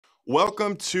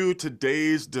Welcome to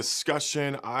today's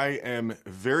discussion. I am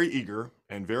very eager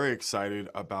and very excited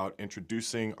about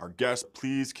introducing our guest.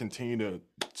 Please continue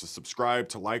to subscribe,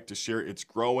 to like, to share. It's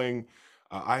growing.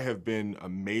 I have been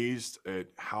amazed at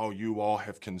how you all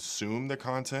have consumed the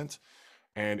content.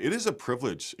 And it is a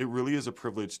privilege. It really is a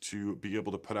privilege to be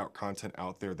able to put out content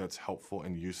out there that's helpful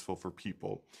and useful for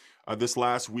people. This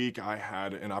last week, I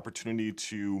had an opportunity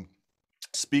to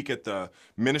speak at the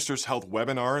Ministers Health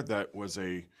webinar. That was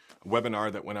a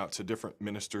webinar that went out to different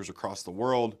ministers across the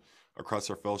world,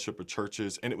 across our fellowship of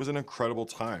churches, and it was an incredible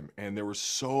time. And there were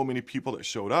so many people that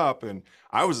showed up, and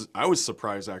I was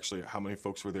surprised actually at how many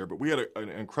folks were there. But we had an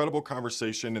incredible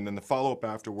conversation, and then the follow-up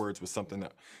afterwards was something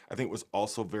that I think was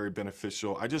also very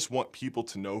beneficial. I just want people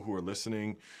to know who are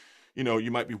listening. You know,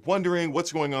 you might be wondering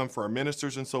what's going on for our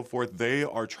ministers and so forth. They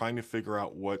are trying to figure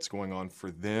out what's going on for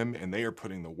them, and they are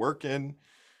putting the work in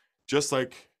just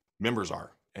like members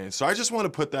are. And so I just want to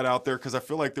put that out there because I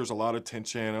feel like there's a lot of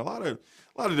tension, a lot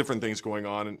of different things going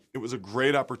on, and it was a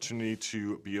great opportunity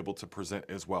to be able to present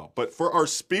as well. But for our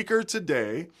speaker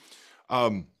today,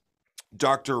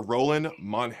 Dr. Rolan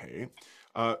Monje,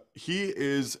 he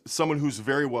is someone who's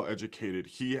very well educated.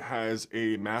 He has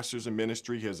a master's in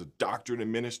ministry. He has a doctorate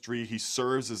in ministry. He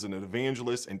serves as an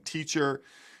evangelist and teacher.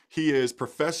 He is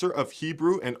professor of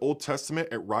Hebrew and Old Testament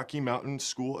at Rocky Mountain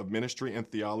School of Ministry and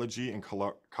Theology in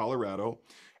Colorado,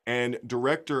 and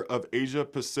director of Asia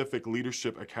Pacific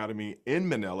Leadership Academy in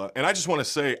Manila. And I just want to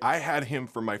say, I had him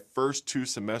for my first 2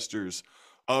 semesters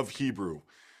of Hebrew.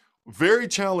 Very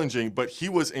challenging, but he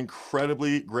was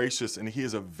incredibly gracious, and he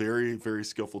is a very, very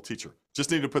skillful teacher.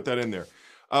 Just need to put that in there.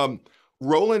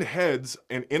 Roland heads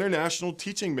an international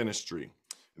teaching ministry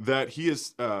that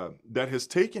has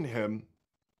taken him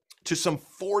to some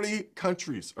 40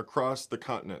 countries across the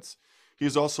continents. He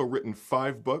has also written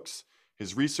 5 books.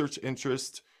 His research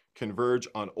interests converge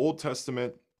on Old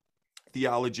Testament,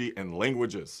 theology, and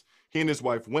languages. He and his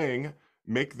wife, Weng,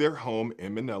 make their home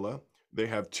in Manila. They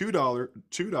have two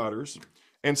daughters,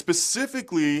 and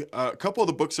specifically, a couple of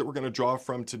the books that we're going to draw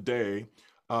from today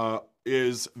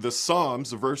is the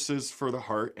Psalms, Verses for the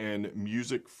Heart and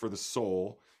Music for the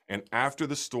Soul, and After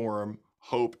the Storm,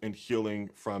 Hope and Healing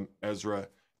from Ezra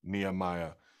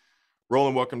Nehemiah.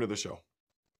 Roland, welcome to the show.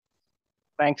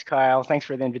 Thanks, Kyle. Thanks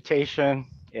for the invitation.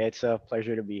 It's a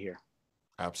pleasure to be here.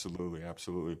 Absolutely,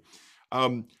 absolutely.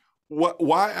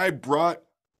 Why I brought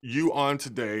you on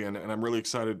today, and I'm really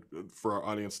excited for our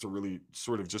audience to really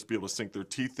sort of just be able to sink their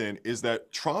teeth in, is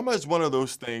that trauma is one of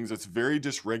those things that's very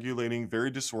dysregulating,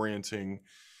 very disorienting,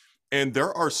 and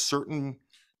there are certain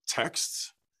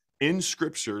texts in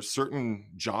scripture, certain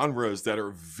genres that are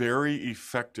very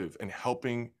effective in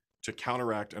helping to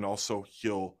counteract and also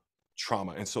heal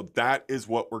trauma. And so that is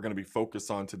what we're going to be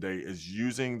focused on today, is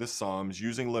using the Psalms,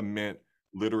 using lament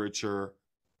literature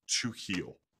to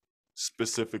heal,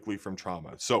 specifically from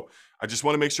trauma. So I just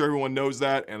want to make sure everyone knows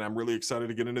that, and I'm really excited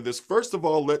to get into this. First of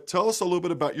all, tell us a little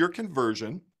bit about your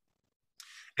conversion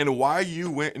and why you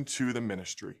went into the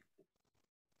ministry.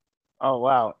 Oh,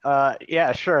 wow.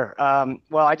 Yeah, sure.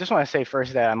 Well, I just want to say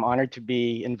first that I'm honored to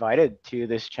be invited to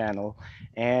this channel.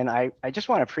 And I just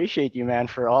want to appreciate you, man,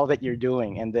 for all that you're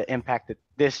doing and the impact that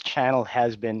this channel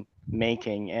has been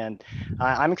making. And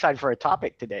I'm excited for a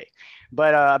topic today.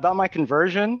 But about my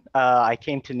conversion, I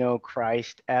came to know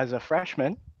Christ as a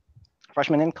freshman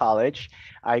in college.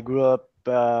 I grew up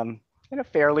in a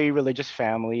fairly religious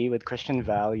family with Christian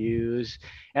values,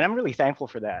 and I'm really thankful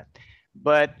for that.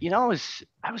 But you know,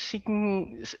 I was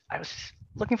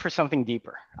looking for something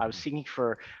deeper. I was seeking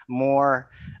for more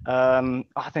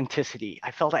authenticity.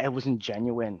 I felt like I wasn't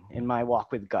genuine in my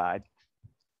walk with God.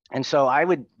 And so I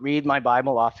would read my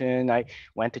Bible often. I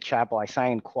went to chapel, I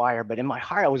sang in choir, but in my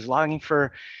heart, I was longing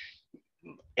for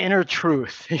inner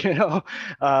truth, you know,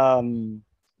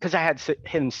 because I had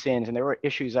hidden sins and there were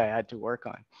issues I had to work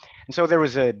on. And so there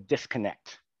was a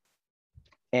disconnect.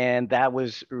 And that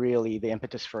was really the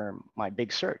impetus for my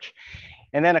big search.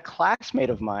 And then a classmate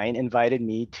of mine invited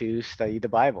me to study the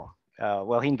Bible.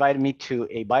 Well, he invited me to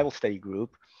a Bible study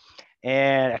group.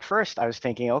 And at first I was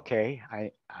thinking, okay,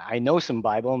 I know some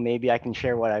Bible, maybe I can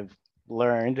share what I've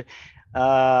learned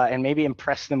and maybe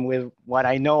impress them with what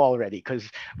I know already, because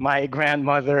my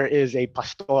grandmother is a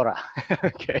pastora.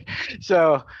 Okay,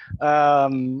 so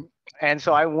and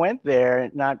so I went there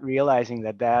not realizing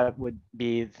that that would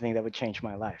be the thing that would change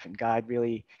my life. And God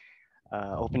really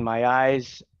opened my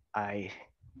eyes. I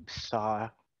saw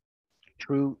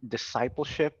true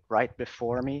discipleship right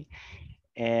before me.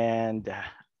 And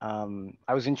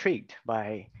I was intrigued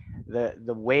by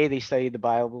the way they studied the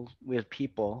Bible with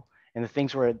people and the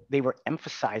things where they were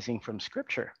emphasizing from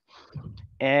scripture.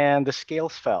 and the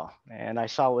scales fell, and I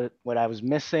saw what I was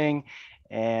missing.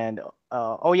 And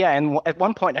oh yeah, and at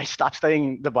one point I stopped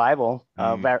studying the Bible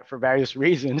Mm. for various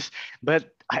reasons,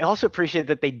 but I also appreciate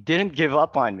that they didn't give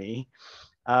up on me.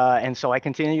 And so I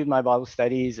continued my Bible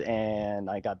studies, and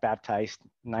I got baptized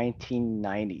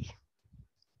 1990.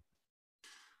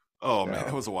 Oh man, that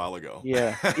So was a while ago.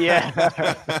 yeah, yeah,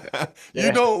 You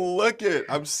yeah. don't look it.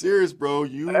 I'm serious, bro.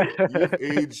 You've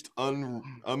aged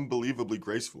unbelievably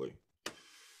gracefully.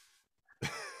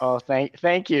 Oh,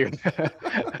 thank you.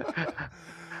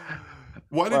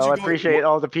 Why did Well, you I go? appreciate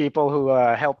all the people who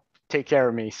help take care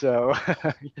of me. So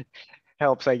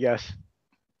helps, I guess.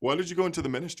 Why did you go into the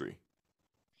ministry?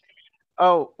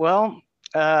 Oh, well,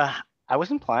 uh, I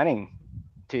wasn't planning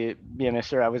to be a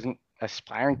minister. I wasn't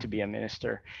aspiring to be a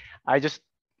minister. I just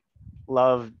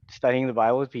loved studying the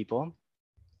Bible with people.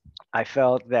 I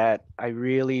felt that I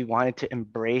really wanted to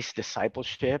embrace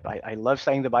discipleship. I love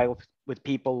studying the Bible with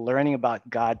people, learning about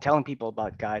God, telling people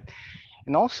about God.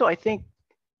 And also, I think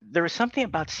there was something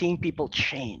about seeing people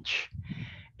change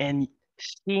and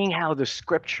seeing how the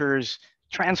scriptures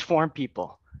transform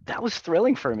people. That was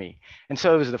thrilling for me. And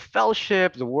so it was the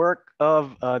fellowship, the work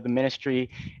of the ministry,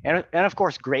 and of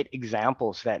course, great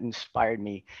examples that inspired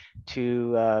me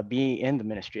to be in the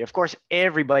ministry. Of course,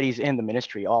 everybody's in the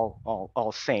ministry,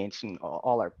 all saints and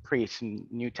all our priests in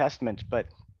New Testament, but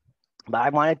I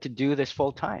wanted to do this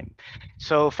full time.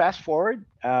 So fast forward,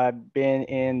 I've been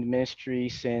in the ministry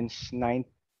since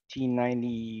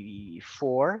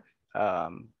 1994.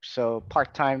 So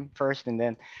part time first, and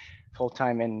then full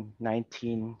time in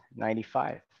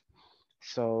 1995.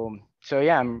 So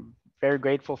yeah, I'm very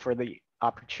grateful for the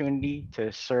opportunity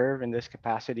to serve in this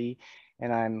capacity,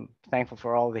 and I'm thankful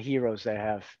for all the heroes that I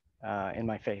have in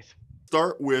my faith.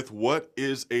 Start with what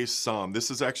is a psalm? This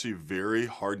is actually very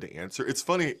hard to answer. It's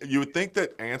funny, you would think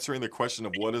that answering the question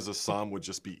of what is a psalm would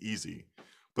just be easy.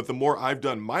 But the more I've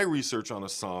done my research on a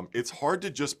psalm, it's hard to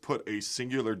just put a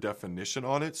singular definition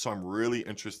on it. So I'm really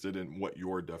interested in what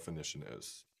your definition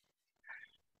is.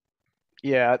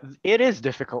 Yeah, it is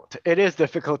difficult. It is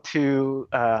difficult to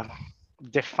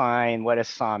define what a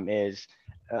psalm is.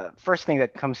 First thing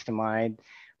that comes to mind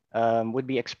would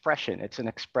be expression. It's an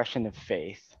expression of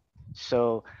faith.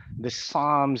 So the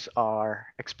Psalms are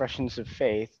expressions of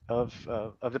faith of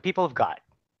the people of God,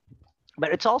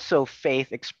 but it's also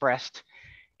faith expressed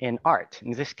in art.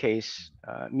 In this case,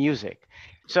 music.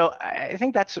 So I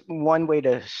think that's one way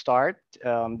to start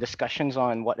discussions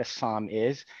on what a psalm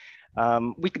is.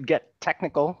 We could get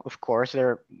technical, of course. There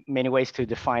are many ways to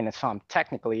define a psalm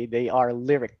technically. They are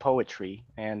lyric poetry,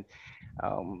 and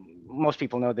most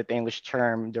people know that the English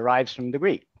term derives from the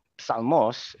Greek.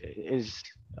 Psalmos is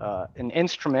an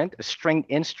instrument, a stringed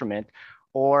instrument,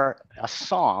 or a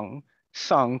song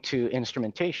sung to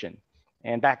instrumentation.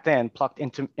 And back then, plucked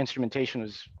into instrumentation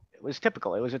was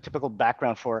typical. It was a typical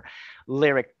background for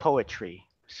lyric poetry.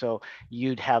 So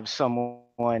you'd have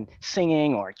someone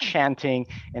singing or chanting,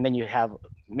 and then you have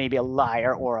maybe a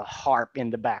lyre or a harp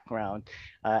in the background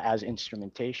as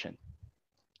instrumentation.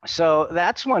 So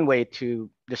that's one way to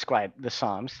describe the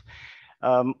Psalms.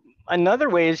 Um, Another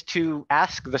way is to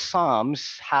ask the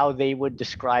Psalms how they would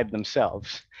describe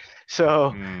themselves.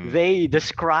 So Mm. they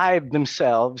describe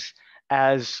themselves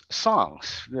as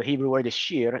songs. The Hebrew word is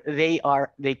shir.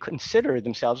 They consider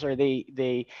themselves, or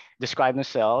they describe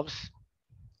themselves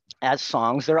as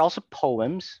songs. They're also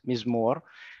poems, mizmor,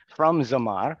 from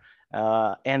Zamar,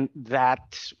 and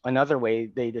that's another way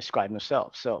they describe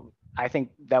themselves. So I think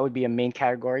that would be a main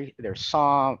category. They're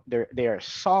songs.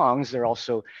 They're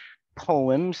also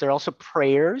poems. They're also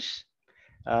prayers,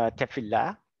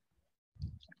 tefillah.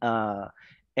 Uh,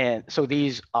 and so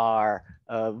these are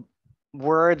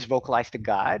words vocalized to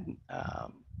God,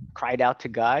 cried out to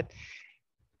God.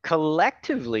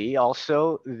 Collectively,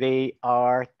 also, they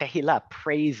are tehillah,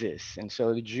 praises. And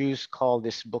so the Jews call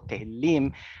this book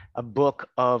Tehillim, a book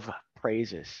of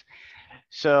praises.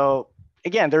 So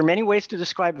again, there are many ways to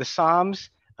describe the Psalms.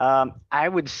 I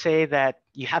would say that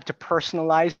you have to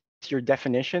personalize your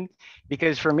definition,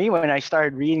 because for me, when I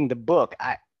started reading the book,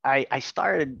 I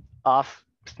started off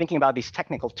thinking about these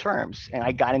technical terms, and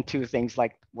I got into things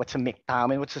like what's a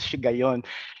miktam and what's a shigayon.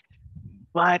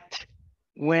 But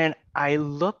when I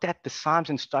looked at the Psalms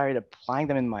and started applying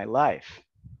them in my life,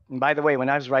 and by the way, when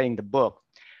I was writing the book,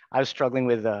 I was struggling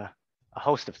with a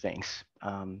host of things.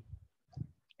 And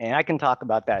I can talk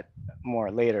about that more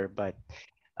later, but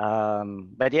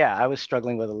yeah, I was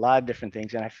struggling with a lot of different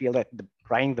things, and I feel that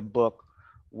writing the book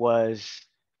was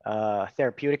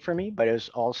therapeutic for me, but it was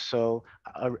also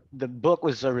the book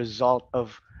was a result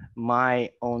of my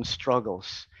own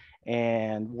struggles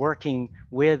and working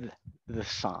with the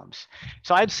Psalms.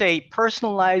 So I'd say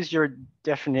personalize your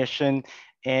definition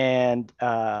and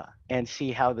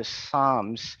see how the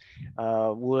Psalms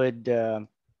would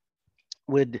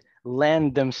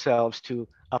lend themselves to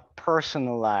a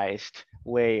personalized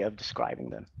way of describing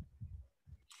them.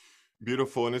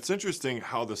 Beautiful. And it's interesting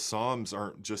how the Psalms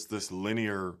aren't just this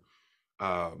linear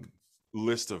um,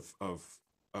 list of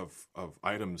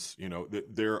items. You know,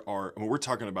 that there are. I mean, we're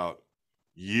talking about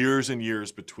years and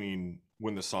years between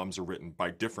when the Psalms are written by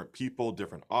different people,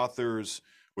 different authors,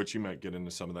 which you might get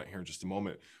into some of that here in just a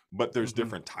moment. But there's Mm-hmm.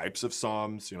 different types of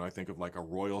Psalms. You know, I think of like a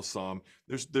royal Psalm.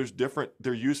 There's different.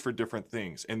 They're used for different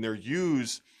things, and they're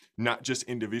used not just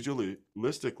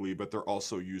individualistically, but they're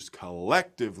also used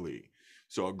collectively.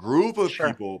 So a group of Sure.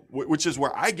 people, which is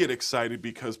where I get excited,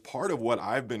 because part of what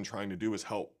I've been trying to do is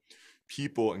help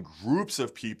people and groups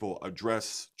of people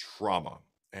address trauma.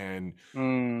 And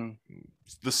Mm,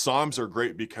 the Psalms are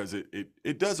great because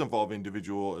it does involve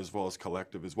individual as well as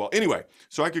collective as well. Anyway,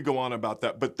 so I could go on about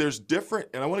that, but there's different,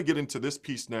 and I want to get into this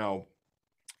piece now.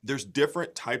 There's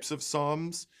different types of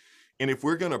Psalms, and if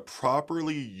we're going to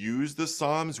properly use the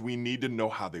Psalms, we need to know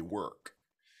how they work.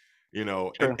 You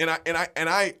know, sure.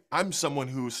 I'm someone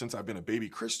who, since I've been a baby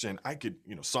Christian, I could,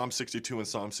 you know, Psalm 62 and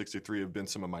Psalm 63 have been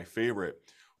some of my favorite.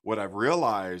 What I've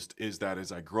realized is that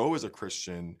as I grow as a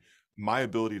Christian, my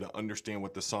ability to understand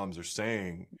what the Psalms are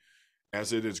saying,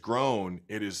 as it has grown,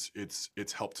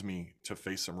 it's helped me to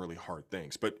face some really hard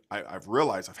things. But I've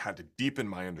realized I've had to deepen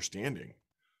my understanding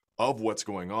of what's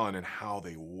going on and how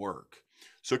they work.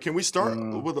 So can we start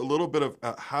Mm. with a little bit of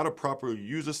how to properly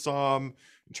use a psalm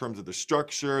in terms of the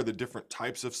structure, the different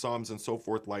types of psalms and so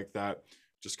forth like that?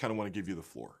 Just kind of want to give you the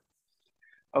floor.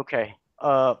 Okay.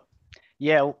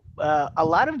 Yeah, a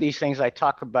lot of these things I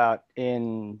talk about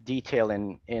in detail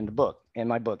in the book, in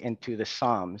my book, Into the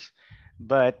Psalms.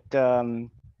 But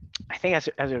I think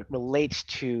as it relates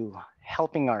to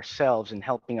helping ourselves and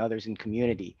helping others in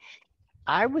community,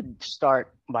 I would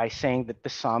start by saying that the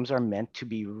Psalms are meant to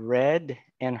be read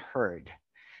and heard.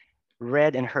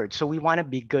 Read and heard. So we want to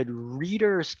be good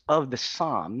readers of the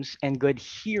Psalms and good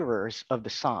hearers of the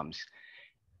Psalms.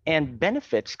 And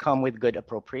benefits come with good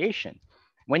appropriation.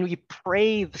 When we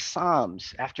pray the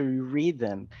Psalms after we read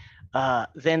them,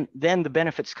 then the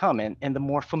benefits come, and the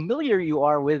more familiar you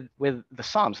are with the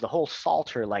Psalms, the whole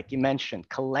Psalter, like you mentioned,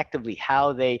 collectively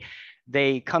how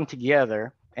they come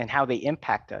together and how they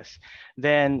impact us,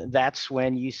 then that's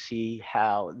when you see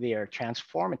how they are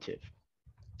transformative.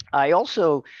 I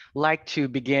also like to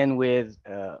begin with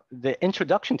the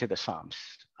introduction to the Psalms.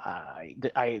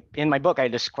 In my book, I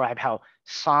describe how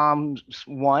Psalms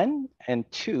 1 and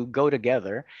 2 go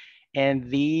together, and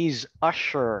these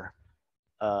usher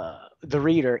the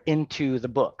reader into the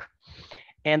book.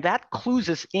 And that clues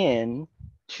us in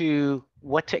to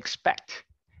what to expect.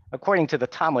 According to the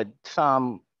Talmud,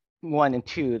 Psalm 1 and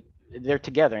 2, they're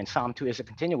together, and Psalm 2 is a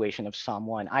continuation of Psalm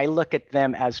 1. I look at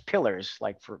them as pillars,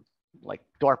 like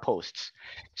doorposts.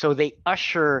 So they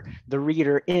usher the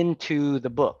reader into the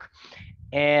book,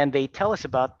 and they tell us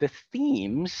about the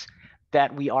themes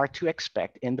that we are to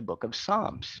expect in the book of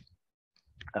Psalms.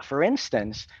 For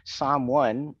instance, Psalm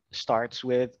 1 starts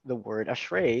with the word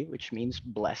Ashrei, which means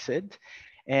blessed.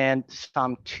 And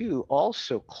Psalm 2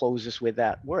 also closes with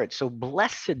that word. So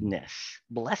blessedness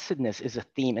is a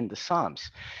theme in the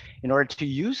Psalms. In order to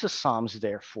use the Psalms,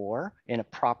 therefore, in a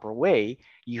proper way,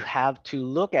 you have to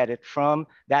look at it from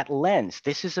that lens.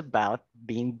 This is about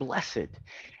being blessed.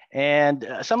 And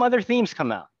some other themes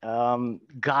come out.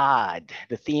 God,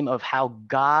 the theme of how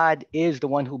God is the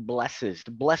one who blesses.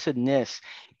 The blessedness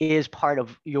is part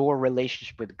of your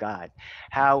relationship with God.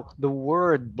 How the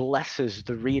word blesses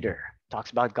the reader,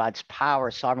 talks about God's power,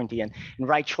 sovereignty, and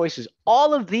right choices.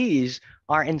 All of these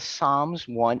are in Psalms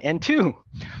 1 and 2.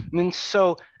 And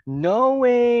so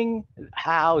knowing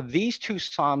how these two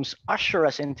Psalms usher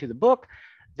us into the book,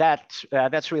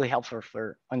 that's really helpful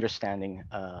for understanding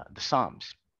the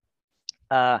Psalms.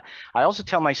 I also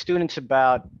tell my students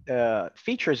about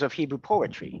features of Hebrew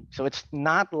poetry. So it's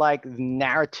not like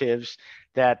narratives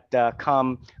that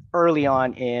come early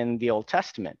on in the Old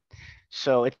Testament.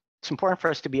 So it's important for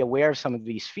us to be aware of some of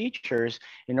these features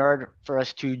in order for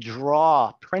us to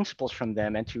draw principles from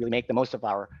them and to really make the most of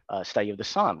our study of the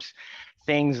Psalms.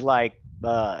 Things like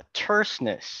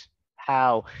terseness,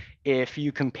 how if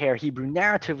you compare Hebrew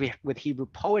narrative with Hebrew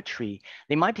poetry,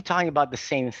 they might be talking about the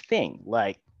same thing,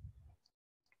 like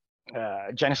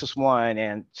Genesis 1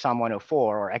 and Psalm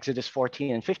 104 or Exodus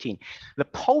 14 and 15. The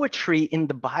poetry in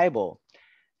the Bible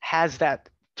has that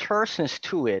terseness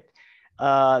to it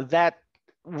that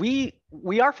we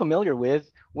are familiar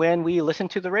with when we listen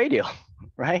to the radio,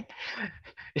 right?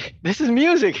 this is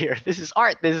music here. This is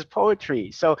art. This is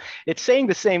poetry. So it's saying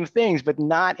the same things, but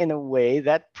not in a way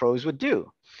that prose would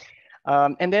do.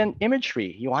 And then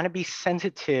imagery. You want to be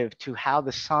sensitive to how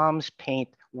the Psalms paint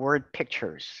word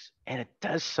pictures, and it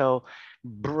does so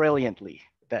brilliantly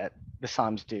that the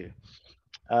Psalms do.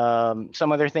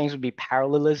 Some other things would be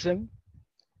parallelism,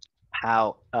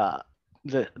 how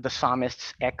the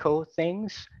psalmists echo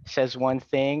things, says one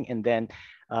thing, and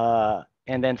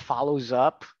then follows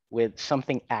up with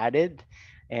something added,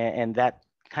 and that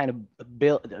kind of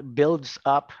builds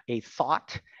up a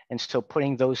thought. And so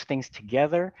putting those things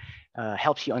together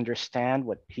helps you understand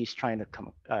what he's trying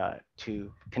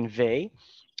to convey.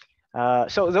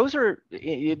 So those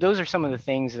are some of the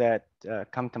things that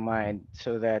come to mind,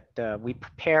 so that we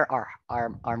prepare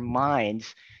our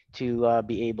minds to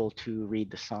be able to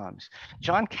read the Psalms.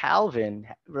 John Calvin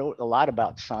wrote a lot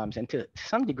about Psalms, and to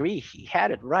some degree, he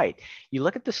had it right. You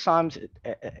look at the Psalms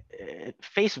at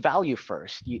face value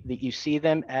first. You see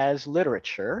them as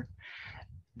literature.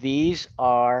 These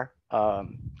are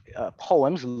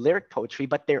poems, lyric poetry,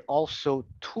 but they're also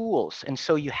tools. And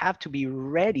so you have to be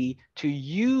ready to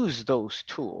use those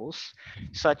tools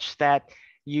such that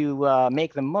you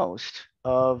make the most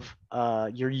of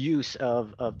your use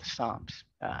of the Psalms.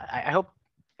 I hope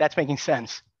that's making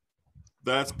sense.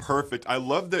 That's perfect. I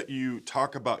love that you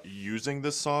talk about using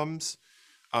the Psalms,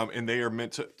 and they are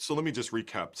meant to. So let me just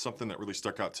recap. Something that really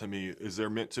stuck out to me is they're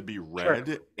meant to be Sure.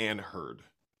 read and heard.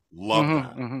 Love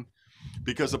that. Mm-hmm.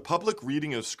 Because a public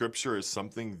reading of scripture is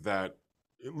something that,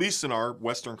 at least in our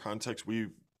Western context,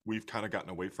 we've kind of gotten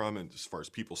away from. And as far as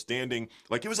people standing,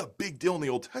 like, it was a big deal in the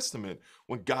Old Testament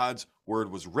when God's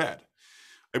word was read.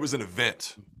 It was an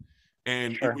event,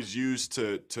 and it Sure. was used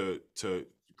to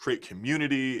create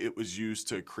community. It was used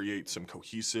to create some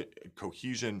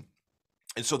cohesion.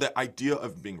 And so that idea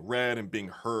of being read and being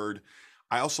heard,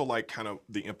 I also like kind of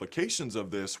the implications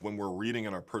of this when we're reading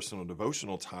in our personal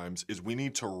devotional times, is we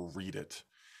need to read it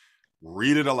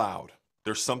aloud.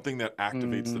 There's something that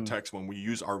activates the Mm, text when we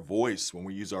use our voice, when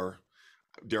we use our,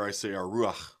 dare I say, our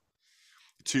ruach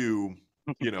to,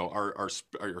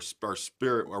 our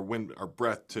spirit, our wind, our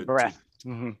breath breath.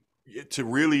 Mm-hmm. to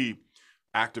really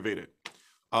activate it.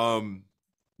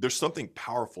 There's something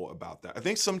powerful about that. I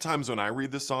think sometimes when I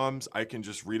read the Psalms, I can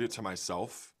just read it to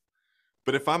myself.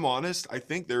 But if I'm honest, I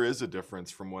think there is a difference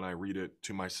from when I read it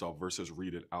to myself versus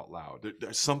read it out loud.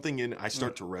 There's something in, I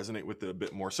start to resonate with it a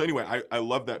bit more. So anyway, I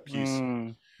love that piece.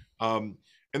 Mm, And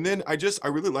then I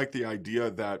really like the idea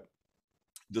that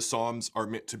the Psalms are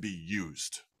meant to be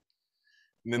used.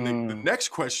 And then the mm, next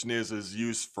question is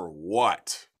used for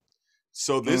what?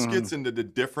 So this gets mm. into the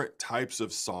different types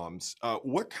of Psalms.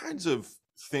 What kinds of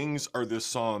things are the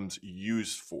Psalms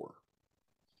used for?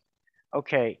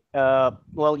 Okay.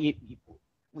 Well,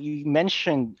 you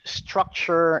mentioned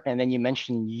structure, and then you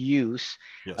mentioned use.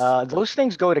 Yes. Those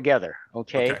things go together.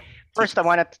 Okay. Okay. Teach First, I us.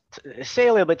 want to say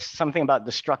a little bit something about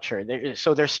the structure.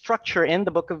 So there's structure in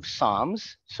the book of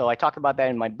Psalms. So I talk about that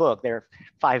in my book. There are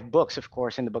 5 books, of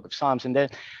course, in the book of Psalms, and then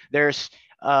there's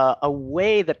a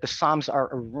way that the Psalms are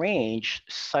arranged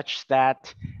such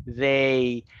that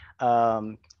they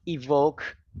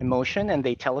evoke emotion and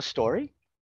they tell a story.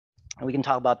 And we can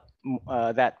talk about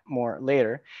that more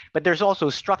later. But there's also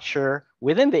structure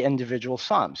within the individual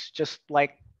psalms, just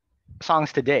like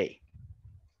songs today.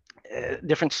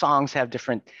 Different songs have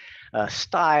different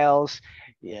styles.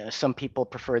 Yeah, some people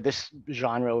prefer this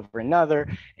genre over another.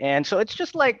 And so it's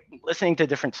just like listening to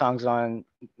different songs on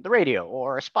the radio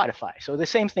or Spotify. So the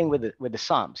same thing with the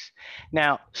psalms.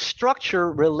 Now,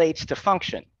 structure relates to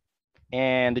function.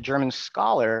 And the German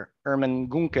scholar Hermann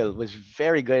Gunkel was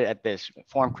very good at this,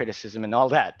 form criticism and all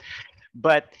that.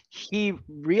 But he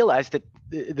realized that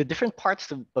the different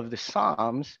parts of the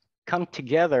Psalms come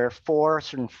together for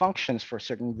certain functions, for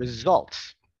certain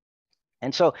results.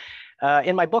 And so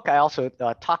in my book, I also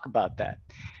talk about that.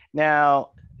 Now,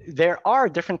 there are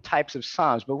different types of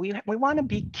Psalms, but we want to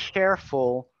be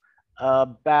careful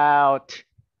about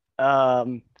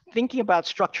thinking about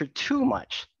structure too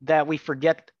much that we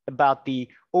forget about the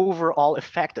overall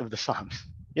effect of the Psalms.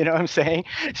 You know what I'm saying?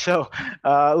 So,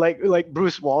 like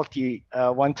Bruce Waltke,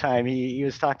 one time he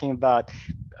was talking about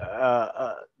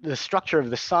the structure of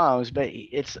the Psalms, but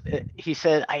he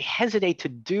said, I hesitate to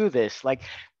do this, like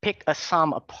pick a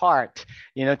Psalm apart,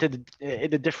 to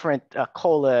the different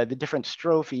the different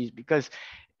strophes, because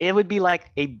it would be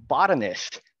like a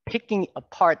botanist picking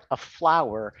apart a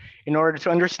flower in order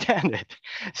to understand it.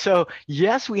 So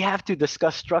yes, we have to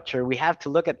discuss structure. We have to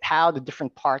look at how the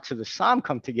different parts of the psalm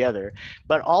come together,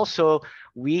 but also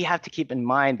we have to keep in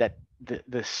mind that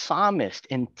the psalmist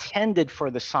intended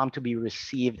for the psalm to be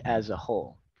received as a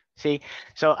whole. See,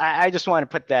 so I just want to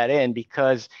put that in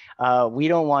because we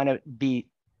don't want to be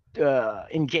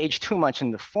engaged too much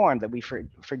in the form that we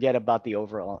forget about the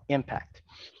overall impact.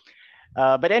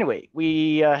 But anyway,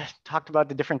 we talked about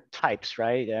the different types,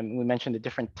 right? And we mentioned the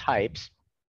different types.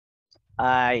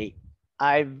 I've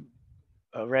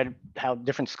read how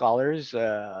different scholars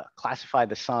classify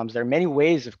the Psalms. There are many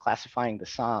ways of classifying the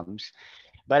Psalms,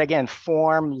 but again,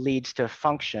 form leads to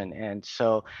function. And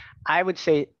so I would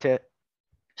say to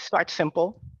start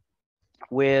simple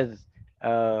with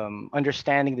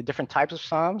understanding the different types of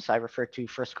Psalms. I refer to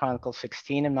First Chronicles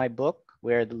 16 in my book,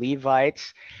 where the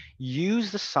Levites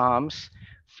use the Psalms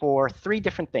for three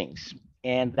different things.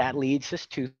 And that leads us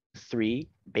to three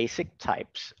basic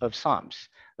types of Psalms.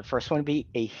 The first one would be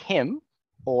a hymn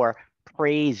or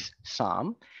praise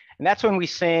Psalm. And that's when we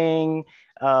sing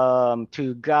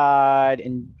to God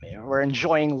and we're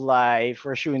enjoying life,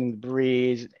 we're shooting the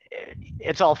breeze.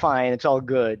 It's all fine, it's all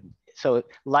good. So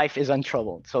life is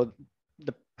untroubled. So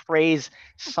the praise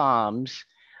Psalms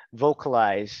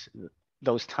vocalize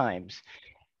those times.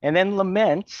 And then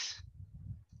laments,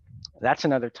 that's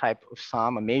another type of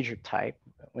Psalm, a major type,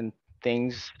 when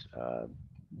things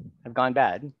have gone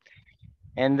bad.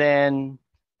 And then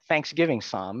thanksgiving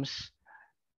Psalms.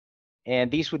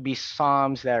 And these would be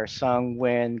Psalms that are sung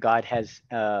when God has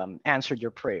answered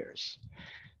your prayers.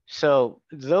 So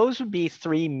those would be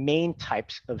three main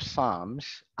types of Psalms.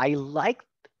 I like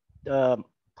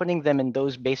putting them in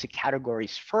those basic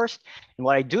categories first. And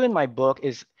what I do in my book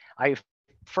is I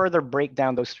further break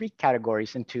down those three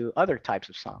categories into other types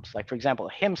of Psalms. Like, for example,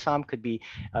 a hymn Psalm could be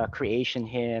a creation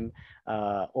hymn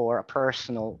or a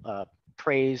personal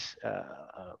praise,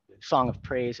 song of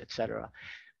praise, etc.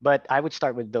 But I would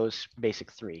start with those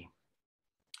basic three.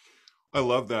 I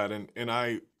love that, and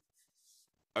I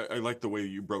like the way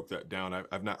you broke that down.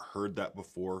 I've not heard that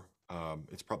before.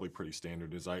 It's probably pretty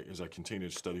standard. As I continue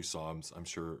to study Psalms, I'm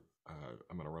sure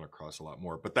I'm going to run across a lot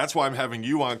more. But that's why I'm having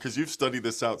you on, because you've studied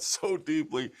this out so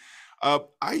deeply.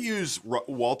 I use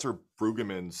Walter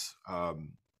Brueggemann's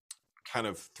kind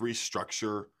of three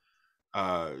structure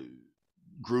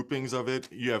groupings of it.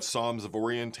 You have Psalms of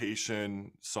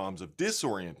orientation, Psalms of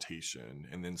disorientation,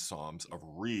 and then Psalms of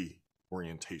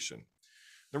reorientation.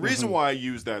 The reason why I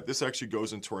use that, this actually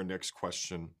goes into our next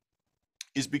question,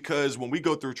 is because when we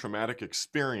go through traumatic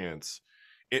experience,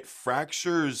 it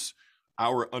fractures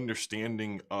our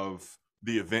understanding of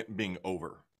the event being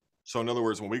over. So in other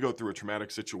words, when we go through a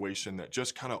traumatic situation that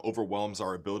just kind of overwhelms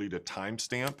our ability to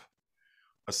timestamp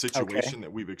a situation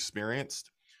that we've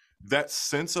experienced, that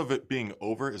sense of it being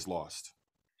over is lost.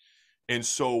 And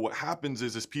so what happens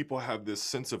is people have this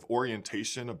sense of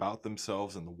orientation about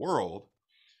themselves and the world.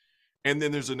 And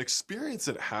then there's an experience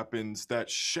that happens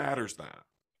that shatters that.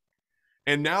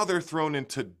 And now they're thrown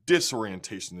into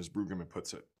disorientation, as Brueggemann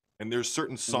puts it. And there's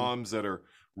certain Psalms that are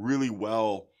really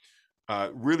well,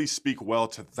 really speak well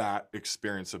to that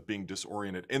experience of being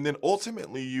disoriented. And then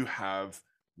ultimately you have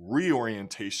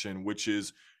reorientation, which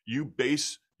is you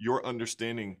base your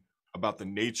understanding about the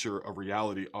nature of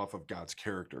reality off of God's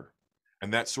character.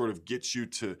 And that sort of gets you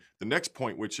to the next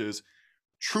point, which is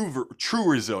true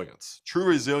resilience. True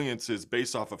resilience is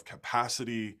based off of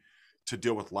capacity to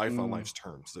deal with life on life's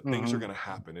terms, that things are going to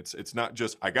happen. It's not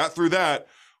just, I got through that,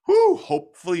 whoo,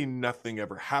 hopefully nothing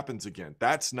ever happens again.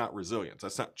 That's not resilience.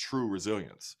 That's not true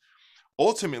resilience.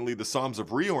 Ultimately, the Psalms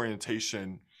of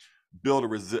reorientation build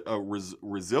a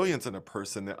resilience in a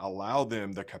person that allow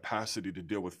them the capacity to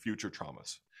deal with future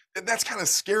traumas. And that's kind of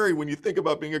scary when you think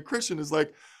about being a Christian. Is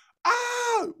like,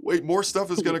 wait, more stuff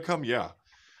is going to come. Yeah.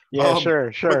 Yeah,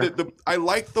 sure. But I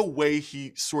like the way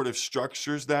he sort of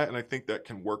structures that. And I think that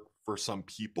can work for some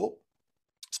people,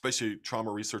 especially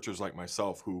trauma researchers like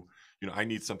myself, who, I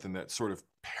need something that sort of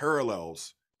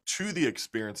parallels to the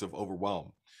experience of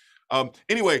overwhelm.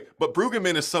 Anyway, but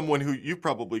Brueggemann is someone who you've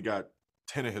probably got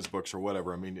 10 of his books or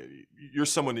whatever. I mean, you're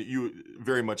someone that you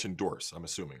very much endorse, I'm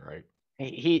assuming, right?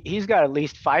 He's got at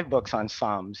least 5 books on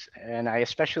Psalms, and I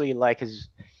especially like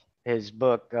his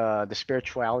book, The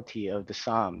Spirituality of the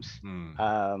Psalms.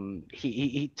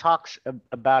 He talks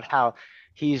about how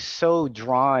he's so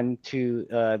drawn to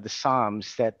the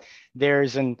Psalms that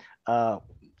there's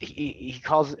he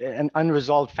calls it an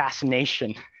unresolved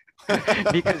fascination.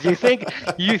 Because you think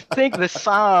the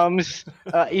Psalms,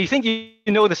 you think you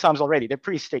know the Psalms already. They're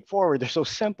pretty straightforward. They're so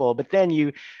simple. But then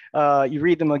you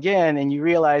read them again and you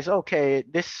realize, okay,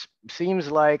 this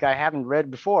seems like I haven't read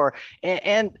before,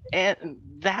 and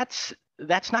that's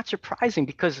not surprising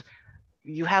because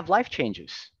you have life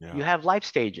changes. Yeah. You have life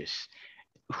stages.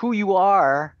 Who you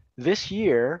are this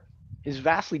year is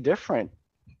vastly different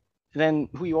than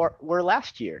who you were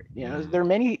last year. You know, there are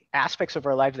many aspects of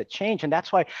our lives that change, and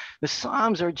that's why the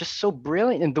Psalms are just so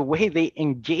brilliant in the way they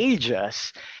engage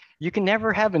us. You can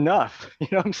never have enough. You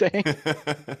know what I'm saying?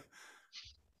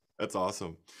 That's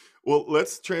awesome. Well,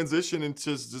 let's transition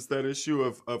into just that issue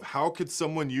of how could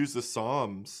someone use the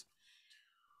Psalms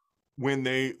when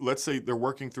they, let's say they're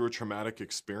working through a traumatic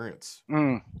experience,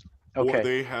 or Okay.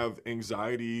 they have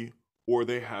anxiety, or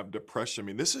they have depression. I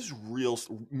mean, this is real.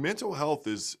 Mental health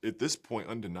is at this point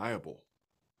undeniable.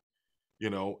 You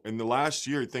know, in the last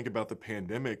year, think about the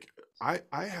pandemic. I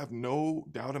have no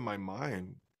doubt in my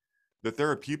mind that there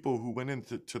are people who went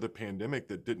into the pandemic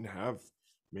that didn't have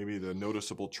maybe the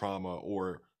noticeable trauma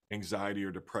or anxiety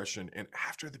or depression. And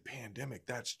after the pandemic,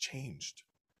 that's changed,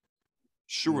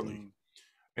 surely. Mm,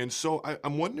 And so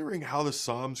I'm wondering how the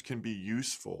Psalms can be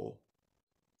useful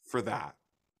for that.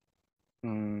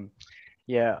 mm.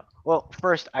 Yeah. Well,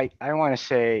 first, I want to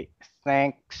say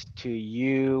thanks to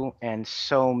you and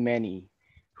so many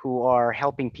who are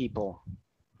helping people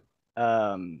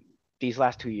these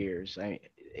last 2 years.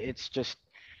 It's just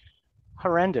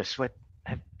horrendous what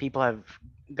people have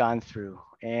gone through,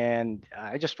 and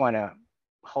I just want to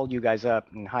hold you guys up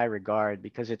in high regard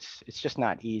because it's just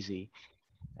not easy.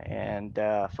 And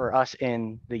for us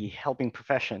in the helping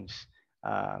professions,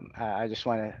 I just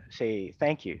want to say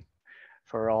thank you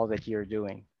for all that you're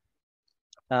doing.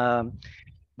 Um,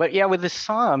 but yeah, with the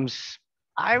Psalms,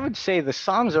 I would say the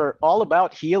Psalms are all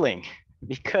about healing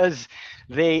because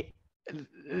they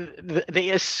they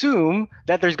assume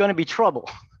that there's going to be trouble.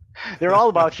 They're all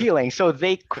about healing, so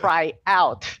they cry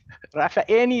out,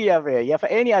 "Rafa'eni Yahweh,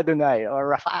 Yafa'eni Adonai," or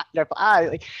Rafa.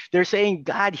 Like, they're saying,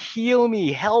 "God, heal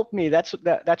me, help me." That's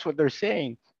what they're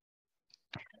saying,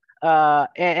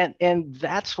 and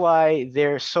that's why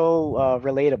they're so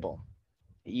relatable.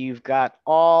 You've got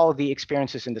all the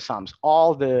experiences in the Psalms,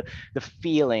 all the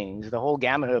feelings, the whole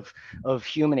gamut of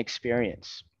human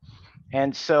experience,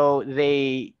 and so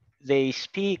they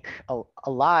speak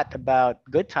a lot about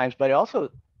good times, but also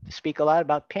speak a lot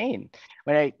about pain.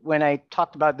 When I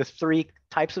talked about the three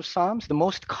types of Psalms, the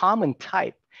most common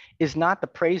type is not the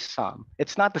praise psalm.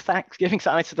 It's not the thanksgiving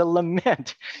psalm. It's the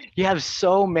lament. You have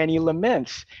so many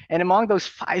laments, and among those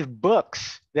five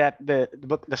books that the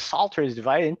book the Psalter is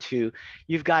divided into,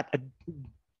 you've got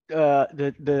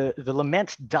the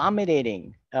laments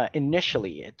dominating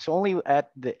initially. It's only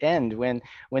at the end when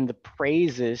the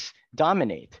praises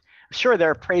dominate. Sure, there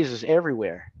are praises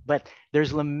everywhere, but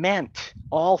there's lament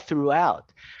all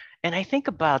throughout. And I think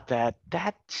about that.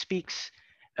 That speaks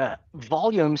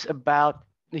volumes about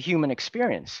the human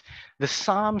experience. The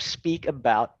Psalms speak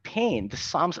about pain. The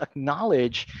Psalms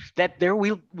acknowledge that there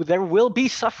will be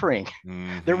suffering.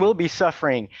 There Mm-hmm. will be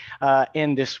suffering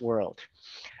in this world.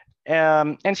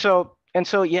 And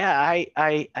so yeah,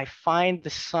 I find the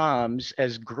Psalms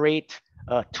as great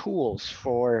tools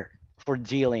for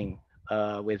dealing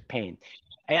with pain.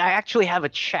 I actually have a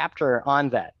chapter on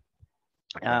that.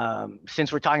 Okay.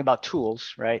 Since we're talking about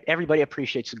tools, right? Everybody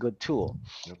appreciates a good tool.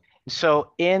 Yep.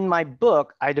 So in my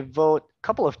book, I devote a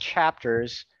couple of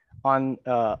chapters on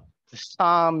the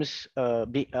Psalms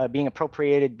being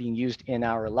appropriated, being used in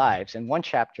our lives. And one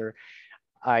chapter,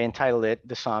 I entitled it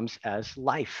 "The Psalms as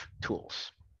Life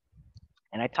Tools."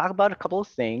 And I talk about a couple of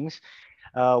things.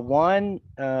 One,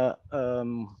 the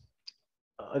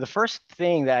first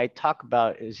thing that I talk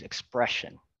about is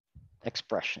expression.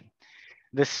 Expression.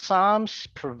 The Psalms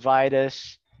provide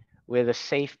us with a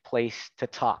safe place to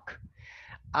talk.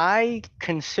 I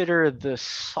consider the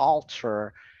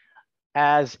Psalter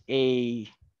as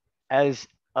as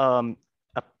um,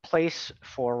 a place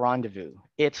for rendezvous.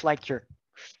 It's like your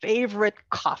favorite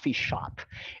coffee shop.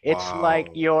 It's like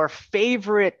Wow. your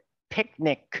favorite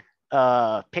picnic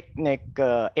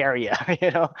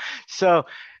area. So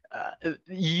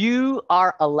you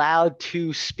are allowed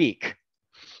to speak.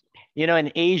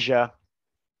 In Asia,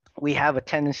 we have a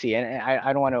tendency, and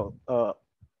I don't want to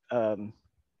um,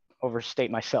 overstate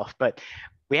myself, but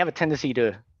we have a tendency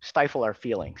to stifle our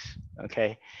feelings.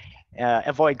 Okay,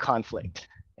 avoid conflict.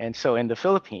 And so in the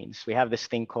Philippines, we have this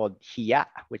thing called hiya,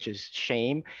 which is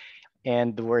shame,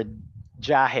 and the word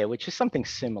jahe, which is something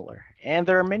similar. And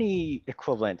there are many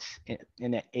equivalents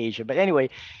in Asia. But anyway,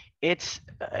 it's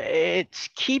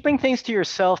keeping things to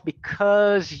yourself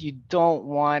because you don't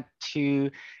want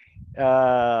to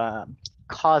uh,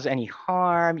 cause any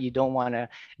harm. You don't want to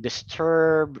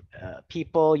disturb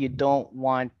people. You don't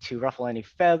want to ruffle any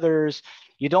feathers.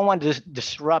 You don't want to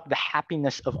disrupt the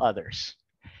happiness of others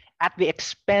at the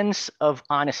expense of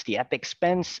honesty, at the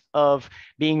expense of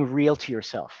being real to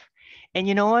yourself. And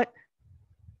you know what?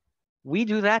 We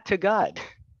do that to God.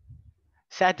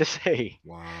 Sad to say.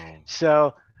 Wow.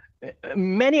 So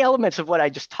many elements of what I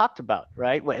just talked about,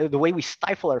 right? The way we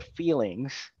stifle our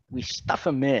feelings, we stuff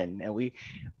them in, and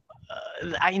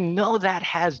I know that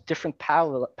has different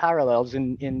parallels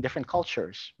in different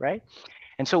cultures, right?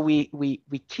 And so we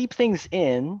keep things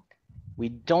in, we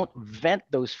don't vent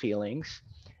those feelings,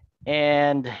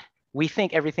 and we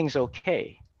think everything's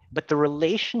okay. But the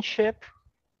relationship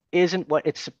isn't what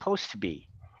it's supposed to be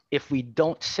if we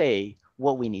don't say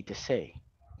what we need to say.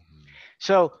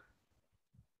 So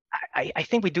I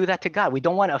think we do that to God. We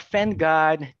don't want to offend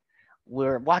God.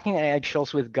 We're walking on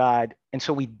eggshells with God. And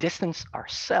so we distance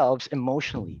ourselves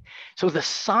emotionally. So the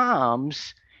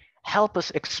Psalms help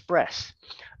us express.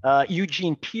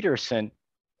 Eugene Peterson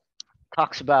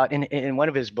talks about in one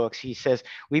of his books, he says,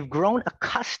 we've grown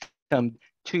accustomed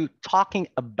to talking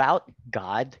about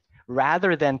God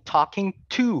rather than talking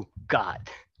to God.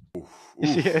 You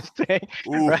see what Oof. I'm saying?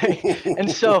 Right? And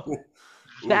so Ooh.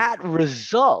 Oof. that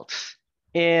results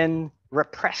in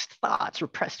repressed thoughts,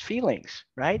 repressed feelings,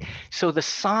 right? So the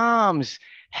Psalms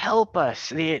help us.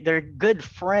 They're good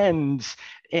friends.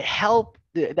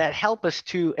 That help us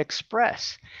to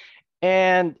express.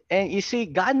 And you see,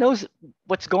 God knows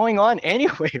what's going on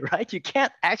anyway, right? You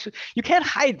can't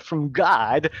hide from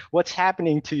God what's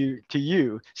happening to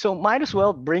you. So might as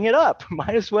well bring it up.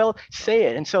 Might as well say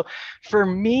it. And so for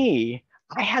me,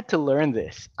 I had to learn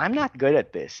this. I'm not good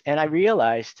at this. And I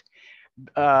realized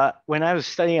when I was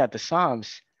studying at the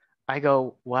Psalms, I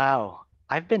go, wow,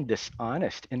 I've been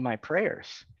dishonest in my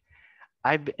prayers.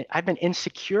 I've been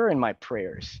insecure in my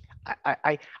prayers.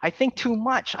 I think too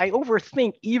much. I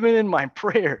overthink even in my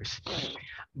prayers.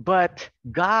 But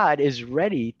God is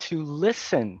ready to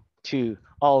listen to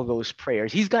all those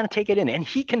prayers. He's going to take it in, and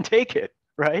he can take it,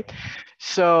 right?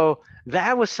 So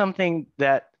that was something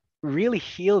that really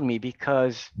healed me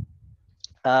because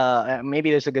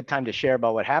maybe there's a good time to share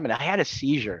about what happened. I had a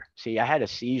seizure. See, I had a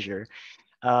seizure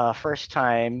first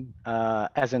time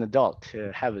as an adult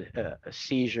to have a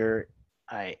seizure.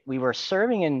 We were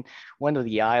serving in one of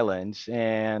the islands,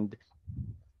 and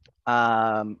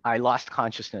I lost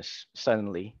consciousness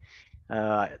suddenly.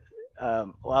 Uh,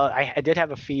 well, I did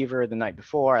have a fever the night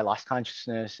before. I lost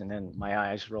consciousness, and then my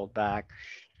eyes rolled back,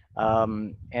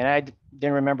 and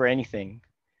didn't remember anything.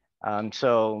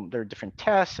 So there are different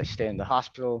tests. I stayed in the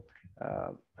hospital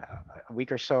a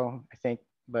week or so, I think.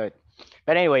 But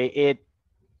anyway,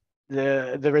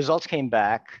 the results came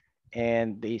back,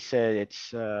 and they said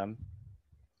it's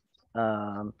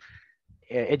um,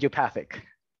 idiopathic.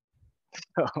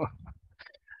 So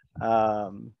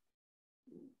um,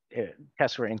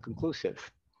 tests were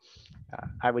inconclusive.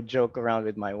 I would joke around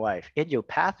with my wife,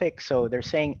 idiopathic. So they're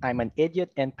saying I'm an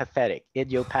idiot and pathetic.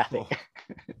 Idiopathic.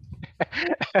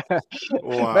 Oh,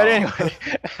 But wow. anyway.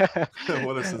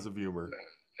 What a sense of humor.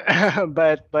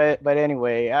 But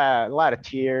anyway, a lot of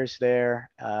tears there,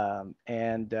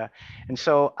 and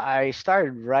so I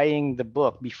started writing the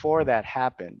book before that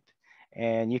happened,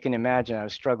 and you can imagine I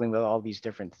was struggling with all these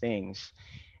different things,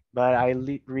 but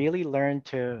really learned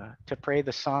to pray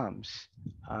the Psalms,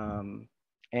 and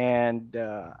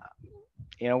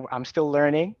I'm still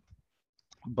learning,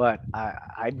 but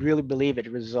I really believe it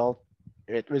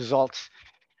results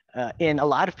in a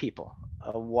lot of people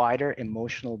a wider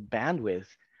emotional bandwidth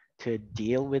to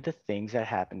deal with the things that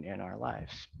happen in our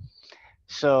lives.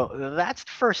 So that's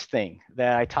the first thing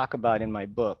that I talk about in my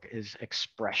book is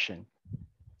expression.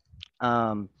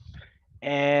 Um,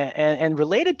 and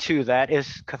related to that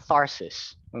is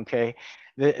catharsis. Okay,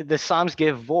 the Psalms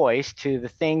give voice to the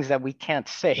things that we can't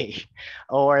say,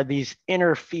 or these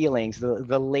inner feelings,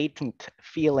 the latent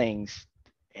feelings,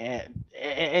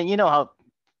 and you know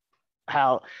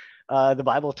how the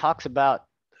Bible talks about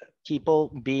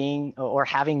people being or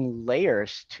having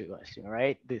layers to us,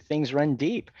 right? The things run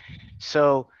deep.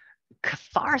 So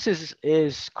catharsis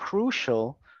is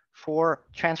crucial for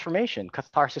transformation.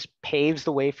 Catharsis paves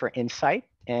the way for insight,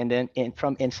 and then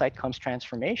from insight comes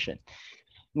transformation.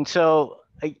 And so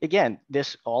again,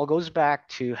 this all goes back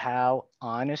to how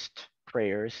honest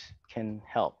prayers can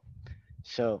help.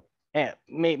 So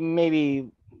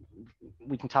maybe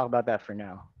we can talk about that for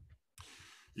now.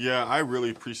 Yeah, I really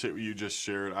appreciate what you just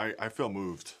shared. I feel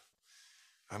moved.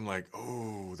 I'm like,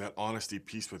 oh, that honesty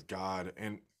piece with God.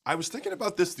 And I was thinking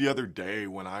about this the other day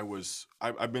when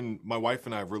I've been, my wife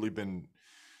and I have really been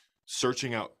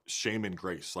searching out shame and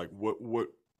grace. Like what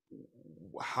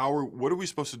are we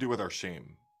supposed to do with our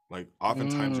shame? Like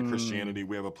oftentimes in Mm, Christianity,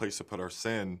 we have a place to put our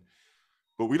sin,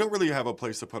 but we don't really have a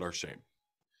place to put our shame.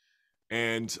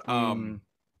 And, mm,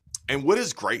 and what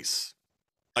is grace?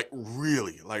 Like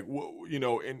really, like,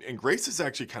 and grace is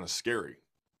actually kind of scary.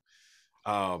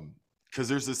 Because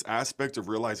there's this aspect of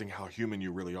realizing how human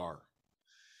you really are.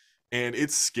 And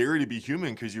it's scary to be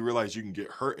human because you realize you can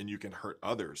get hurt and you can hurt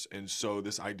others. And so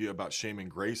this idea about shame and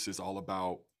grace is all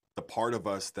about the part of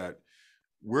us that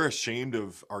we're ashamed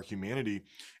of our humanity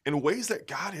in ways that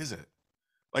God isn't.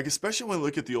 Like, especially when we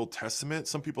look at the Old Testament,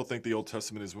 some people think the Old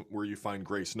Testament is where you find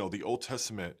grace. No, the Old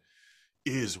Testament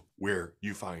is where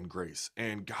you find grace.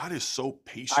 And God is so I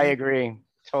patient. agree.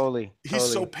 Totally. He's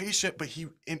so Totally. patient, but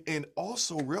and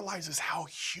also realizes how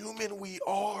human we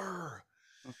are.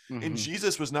 And Mm-hmm.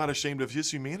 Jesus was not ashamed of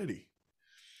his humanity.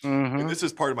 And Mm-hmm. this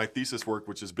is part of my thesis work,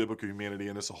 which is biblical humanity,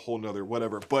 and it's a whole nother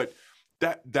whatever. But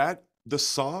that the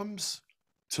Psalms,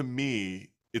 to me,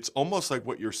 it's almost like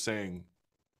what you're saying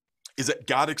is that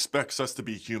God expects us to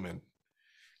be human,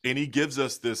 and he gives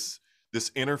us this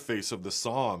interface of the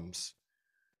Psalms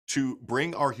to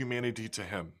bring our humanity to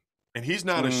him. And he's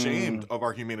not ashamed Mm. of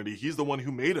our humanity. He's the one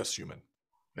who made us human.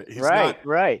 He's not. Right.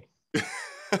 Right.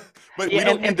 But Yeah, we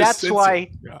don't and need to that's censor. why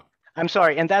Yeah. I'm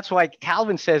sorry, and that's why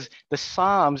Calvin says the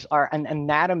Psalms are an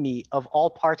anatomy of all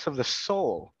parts of the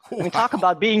soul. I mean, talk Wow.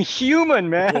 about being human,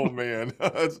 man. Oh man.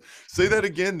 Say that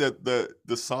again. That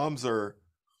the Psalms are.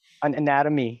 An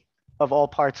anatomy of all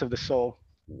parts of the soul.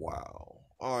 Wow.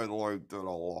 I like that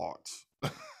a lot.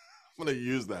 I'm gonna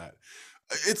use that.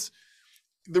 It's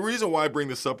the reason why I bring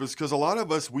this up is because a lot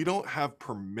of us, we don't have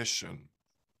permission.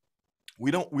 We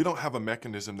don't have a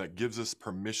mechanism that gives us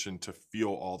permission to feel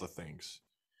all the things.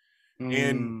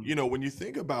 And Mm. when you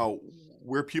think about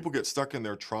where people get stuck in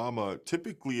their trauma,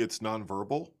 typically it's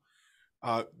nonverbal.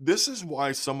 This is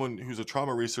why someone who's a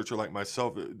trauma researcher like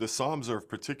myself, the Psalms are of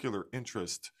particular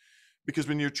interest, because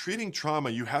when you're treating trauma,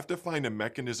 you have to find a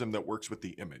mechanism that works with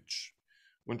the image.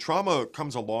 When trauma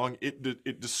comes along,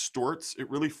 it distorts, it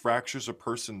really fractures a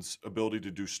person's ability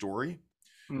to do story.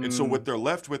 And so what Mm. they're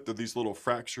left with are these little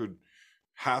fractured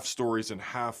half stories and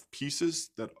half pieces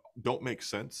that don't make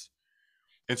sense.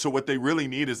 And so what they really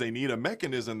need is they need a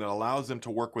mechanism that allows them to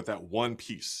work with that one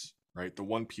piece, right? The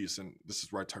one piece. And this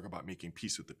is where I talk about making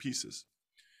peace with the pieces.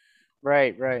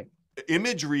 Right, right.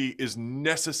 Imagery is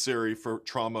necessary for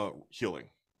trauma healing.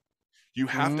 You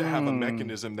have to have a Mm.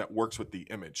 mechanism that works with the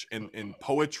image. And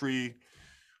poetry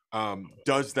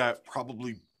does that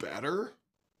probably better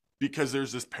because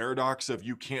there's this paradox of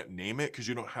you can't name it because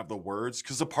you don't have the words,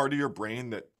 because the part of your brain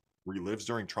that relives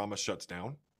during trauma shuts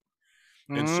down.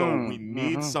 And so we Mm.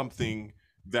 need Mm-hmm. something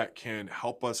that can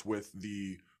help us with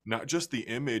the not just the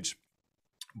image,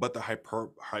 but the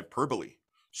hyperbole.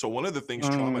 So one of the things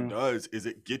trauma Mm. does is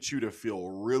it gets you to feel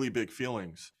really big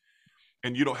feelings,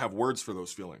 and you don't have words for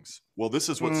those feelings. Well, this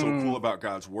is what's so cool Mm. about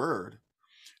God's word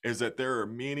is that there are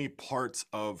many parts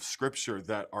of scripture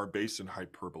that are based in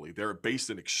hyperbole. They're based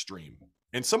in extreme.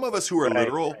 And some of us who are Right,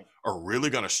 literal right. are really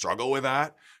going to struggle with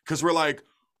that because we're like,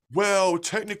 well,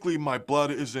 technically my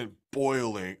blood isn't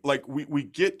boiling. Like we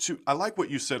get to, I like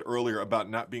what you said earlier about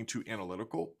not being too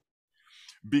analytical,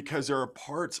 because there are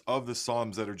parts of the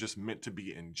Psalms that are just meant to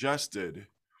be ingested.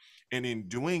 And in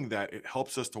doing that, it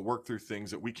helps us to work through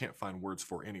things that we can't find words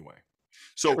for anyway.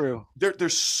 So True.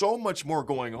 there's so much more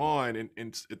going on,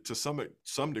 and to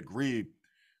some degree,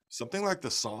 something like the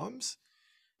Psalms,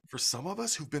 for some of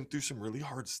us who've been through some really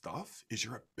hard stuff, is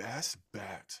your best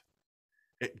bet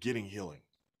at getting healing.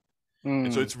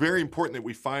 And so Mm. it's very important that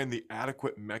we find the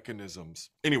adequate mechanisms.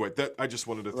 Anyway, that I just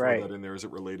wanted to throw Right. that in there as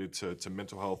it related to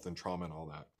mental health and trauma and all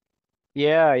that.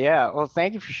 Yeah, yeah. Well,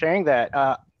 thank you for sharing that.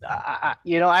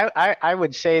 I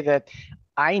would say that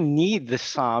I need the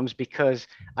Psalms because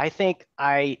I think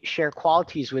I share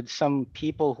qualities with some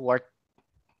people who are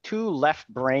too left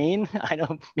brain. I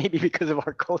don't, maybe because of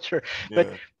our culture, but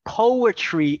Yeah.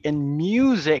 poetry and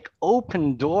music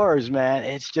open doors, man.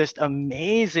 It's just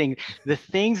amazing the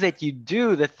things that you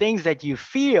do, the things that you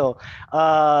feel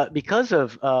because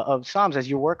of Psalms as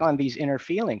you work on these inner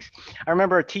feelings. I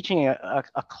remember teaching a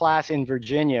class in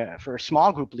Virginia for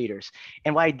small group leaders.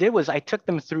 And what I did was I took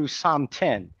them through Psalm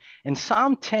 10. And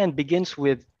Psalm 10 begins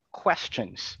with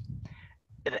questions.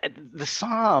 The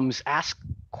Psalms ask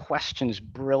questions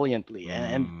brilliantly,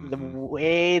 and the Mm-hmm.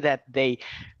 way that they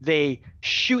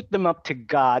shoot them up to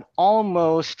God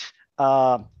almost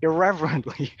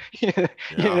irreverently,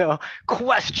 Yeah.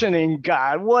 questioning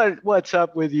God, what's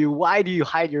up with you? Why do you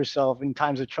hide yourself in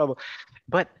times of trouble?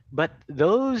 But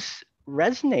those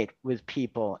resonate with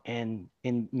people in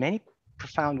many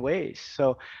profound ways.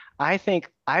 So I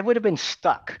think I would have been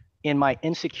stuck in my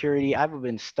insecurity. I would have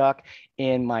been stuck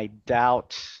in my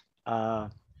doubts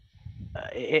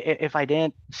if I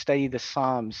didn't study the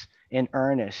Psalms in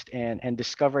earnest and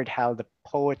discovered how the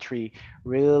poetry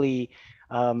really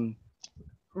um,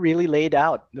 really laid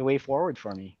out the way forward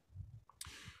for me.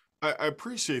 I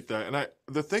appreciate that. And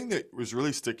the thing that was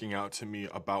really sticking out to me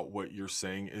about what you're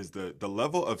saying is the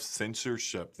level of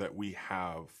censorship that we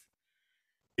have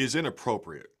is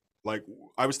inappropriate. Like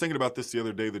I was thinking about this the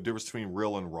other day, the difference between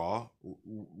real and raw.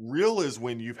 Real is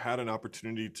when you've had an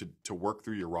opportunity to work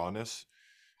through your rawness,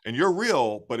 and you're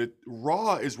real, but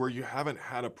raw is where you haven't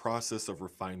had a process of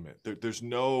refinement. There's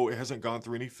no, it hasn't gone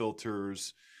through any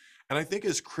filters. And I think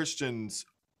as Christians,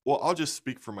 well, I'll just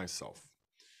speak for myself.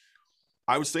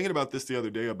 I was thinking about this the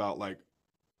other day about like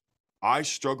I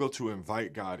struggle to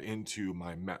invite God into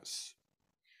my mess.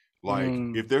 Like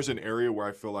if Mm, there's an area where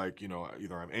I feel like,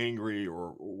 either I'm angry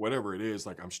or whatever it is,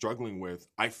 like I'm struggling with,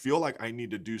 I feel like I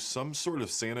need to do some sort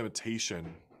of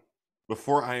sanitation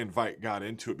before I invite God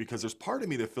into it, because there's part of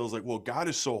me that feels like, well, God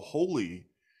is so holy,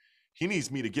 he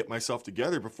needs me to get myself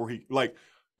together before he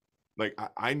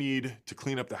I need to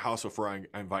clean up the house before I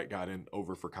invite God in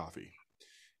over for coffee.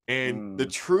 And the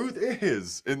mm, truth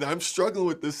is, and I'm struggling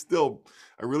with this still,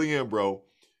 I really am, bro,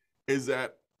 is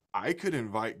that I could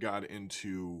invite God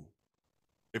into,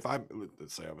 if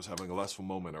let's say I was having a lustful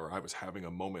moment or I was having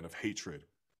a moment of hatred,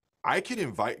 I could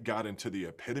invite God into the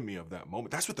epitome of that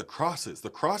moment. That's what the cross is. The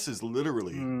cross is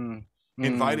literally mm, mm,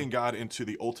 inviting God into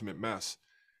the ultimate mess.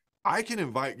 I can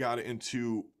invite God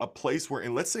into a place where,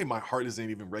 and let's say my heart isn't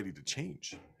even ready to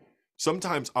change.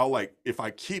 Sometimes I'll like, if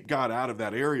I keep God out of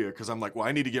that area, because I'm like, well,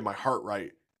 I need to get my heart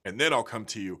right and then I'll come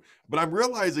to you. But I'm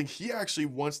realizing he actually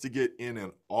wants to get in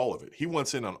on all of it. He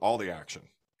wants in on all the action,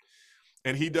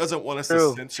 and he doesn't want us to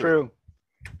true, censor it. true,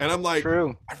 And I'm like,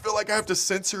 true. I feel like I have to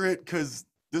censor it because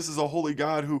this is a holy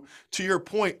God who, to your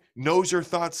point, knows your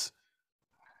thoughts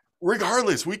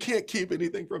regardless. We can't keep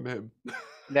anything from him.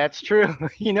 That's true.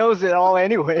 He knows it all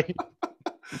anyway.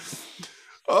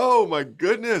 Oh my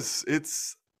goodness.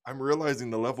 I'm realizing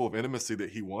the level of intimacy that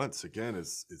he wants again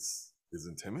is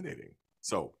intimidating.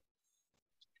 So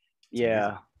it's amazing.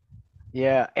 Yeah,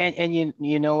 yeah, and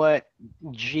you know what?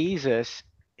 Jesus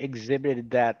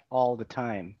exhibited that all the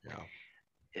time. Yeah.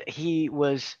 He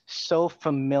was so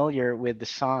familiar with the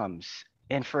Psalms,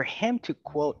 and for him to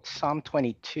quote Psalm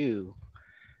 22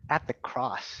 at the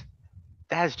cross,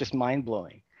 that is just mind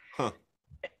blowing. Huh.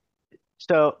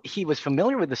 So he was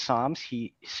familiar with the Psalms.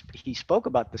 He spoke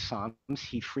about the Psalms.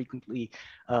 He frequently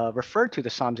referred to the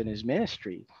Psalms in his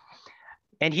ministry,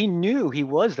 and he knew he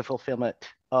was the fulfillment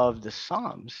of the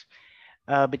Psalms.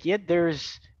 But yet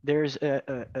there's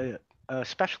a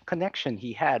special connection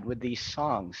he had with these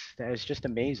songs that is just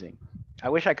amazing. I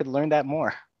wish I could learn that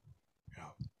more. Yeah.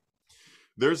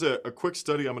 There's a quick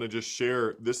study I'm going to just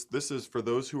share. This is for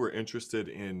those who are interested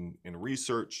in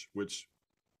research, which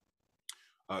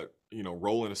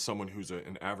Roland is someone who's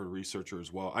an avid researcher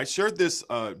as well. I shared this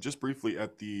just briefly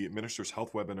at the Minister's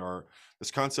Health webinar,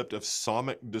 this concept of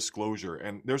psalmic disclosure.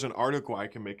 And there's an article I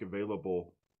can make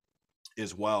available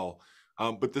as well.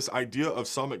 But this idea of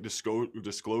psalmic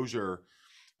disclosure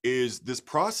is this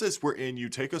process wherein you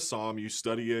take a psalm, you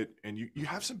study it, and you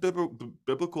have some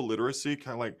biblical literacy,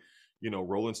 kind of like,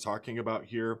 Roland's talking about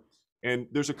here. And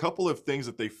there's a couple of things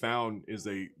that they found is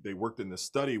they worked in this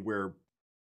study where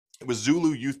it was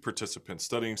Zulu youth participants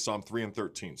studying Psalm 3 and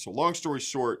 13. So long story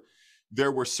short,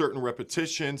 there were certain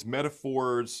repetitions,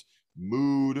 metaphors,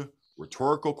 mood,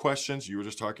 rhetorical questions. You were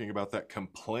just talking about that,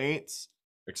 complaints,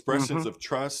 expressions Mm-hmm. of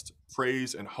trust,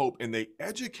 praise, and hope. And they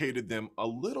educated them a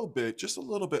little bit, just a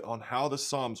little bit, on how the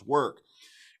Psalms work.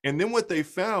 And then what they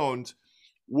found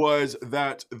was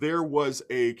that there was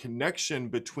a connection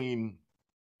between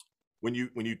when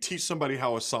you teach somebody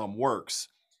how a psalm works,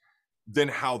 then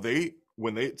how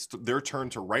it's their turn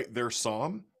to write their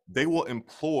psalm, they will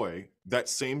employ that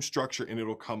same structure and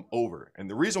it'll come over. And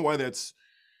the reason why that's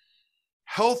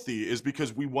healthy is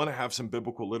because we want to have some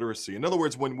biblical literacy. In other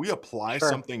words, when we apply Sure.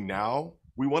 something now,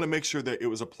 we want to make sure that it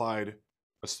was applied,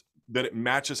 that it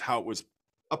matches how it was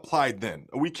applied then.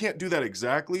 We can't do that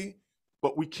exactly,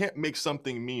 but we can't make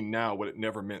something mean now what it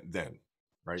never meant then,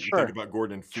 right? You think Sure. about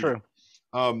Gordon Fee. True.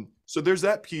 So there's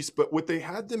that piece, but what they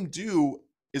had them do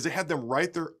is they had them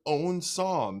write their own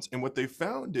psalms, and what they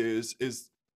found is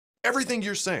everything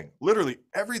you're saying, literally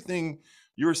everything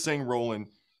you're saying, Roland,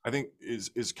 I think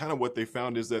is kind of what they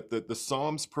found, is that the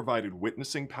psalms provided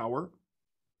witnessing power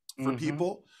for Mm-hmm.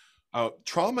 people.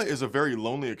 Trauma is a very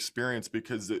lonely experience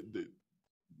because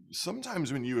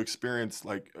sometimes when you experience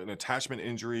like an attachment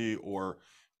injury or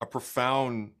a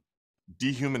profound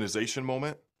dehumanization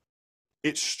moment,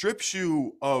 it strips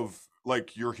you of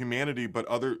like your humanity, but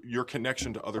your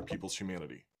connection to other people's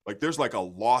humanity. Like there's like a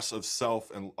loss of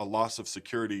self and a loss of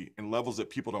security in levels that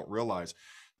people don't realize.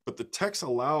 But the texts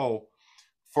allow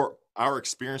for our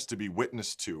experience to be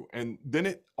witnessed to. And then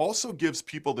it also gives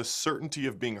people the certainty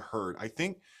of being heard. I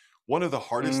think One of the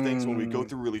hardest things when we go Mm,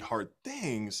 through really hard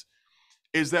things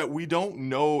is that we don't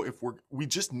know if we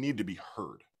just need to be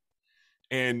heard.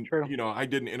 And, true. I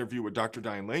did an interview with Dr.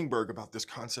 Diane Langberg about this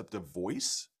concept of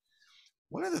voice.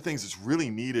 One of the things that's really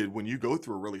needed when you go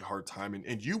through a really hard time,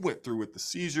 and you went through with the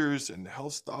seizures and the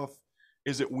health stuff,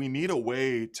 is that we need a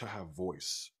way to have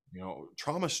voice.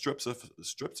 Trauma strips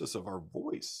us of our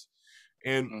voice.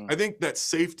 And Mm, I think that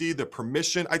safety, the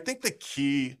permission, I think the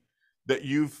key that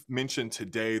you've mentioned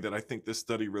today that I think this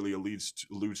study really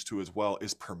alludes to as well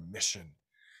is permission.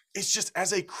 It's just,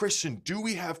 as a Christian, do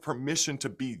we have permission to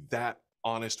be that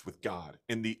honest with God?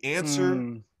 And the answer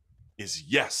mm, is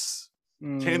yes.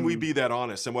 Can we mm. be that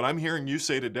honest? And what I'm hearing you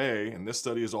say today, and this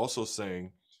study is also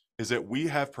saying, is that we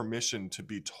have permission to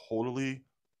be totally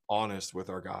honest with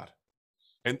our God.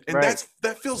 And Right.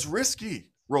 that feels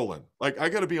risky, Roland. Like, I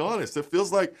got to be honest. It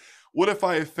feels like, what if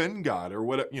I offend God, or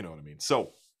what, you know what I mean?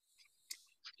 So,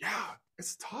 yeah,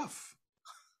 it's tough.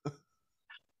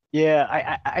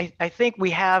 Yeah, I think we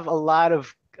have a lot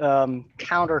of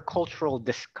countercultural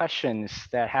discussions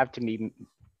that have to be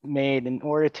made in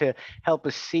order to help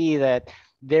us see that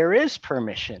there is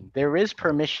permission. There is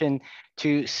permission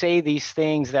to say these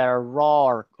things that are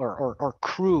raw or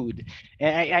crude.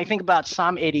 And I think about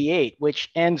Psalm 88, which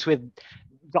ends with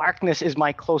darkness is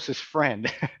my closest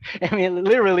friend. I mean, it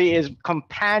literally is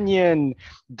companion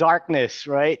darkness,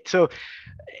 right? So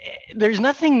there's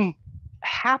nothing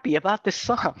happy about this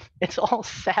song. It's all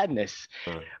sadness.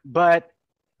 Uh, But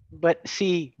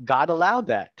see, God allowed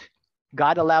that.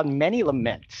 God allowed many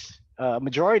laments.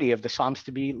 Majority of the psalms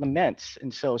to be laments,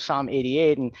 and so Psalm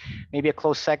 88, and maybe a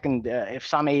close second. If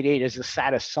Psalm 88 is the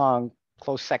saddest song,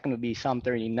 close second would be Psalm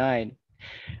 39.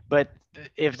 But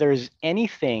if there's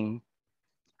anything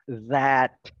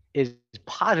that is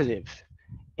positive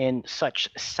in such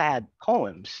sad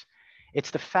poems,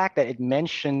 it's the fact that it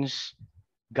mentions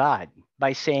God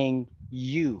by saying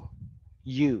you,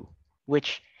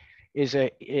 which is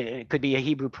it could be a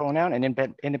Hebrew pronoun, an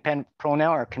independent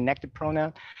pronoun, or a connected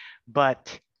pronoun,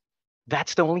 but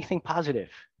that's the only thing positive.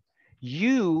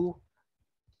 You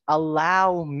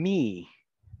allow me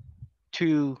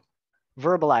to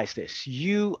verbalize this.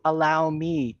 You allow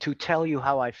me to tell you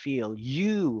how I feel.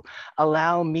 You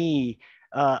allow me,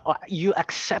 you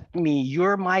accept me.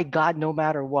 You're my God no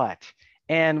matter what.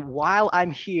 And while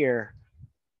I'm here,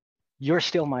 you're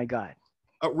still my God.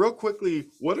 real quickly,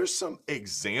 what are some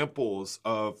examples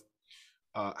of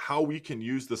how we can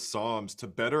use the Psalms to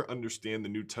better understand the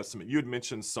New Testament? You had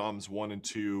mentioned Psalms 1 and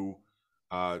 2.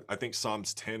 I think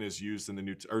Psalms 10 is used in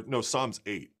the Psalms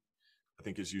 8, I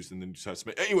think, is used in the New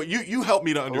Testament. Anyway, you help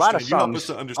me to A lot of understand. You help us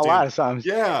Psalms. to A lot understand. of Psalms.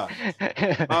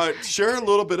 Yeah. Share a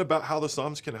little bit about how the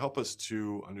Psalms can help us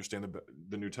to understand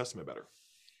the New Testament better.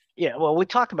 Yeah, well, we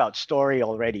talked about story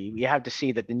already. We have to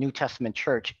see that the New Testament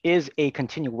church is a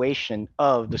continuation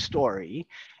of the story.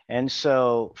 And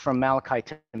so from Malachi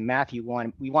to Matthew,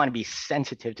 we want to be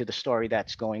sensitive to the story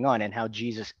that's going on and how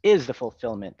Jesus is the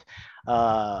fulfillment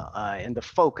and the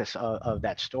focus of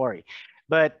that story.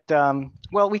 But,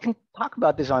 well, we can talk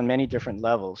about this on many different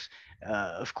levels.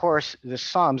 Of course, the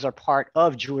Psalms are part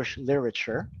of Jewish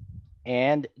literature,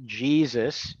 and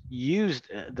Jesus used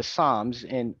the Psalms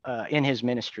in his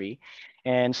ministry,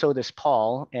 and so does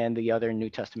Paul and the other New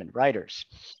Testament writers.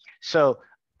 So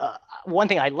one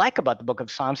thing I like about the book of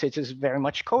Psalms is it's very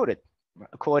much quoted.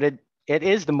 Quoted. It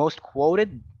is the most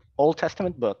quoted Old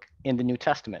Testament book in the New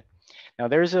Testament. Now,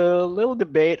 there's a little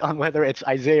debate on whether it's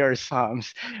Isaiah or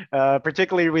Psalms,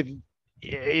 particularly with,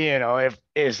 if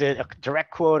is it a direct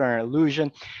quote or an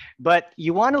allusion. But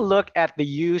you want to look at the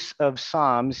use of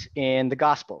Psalms in the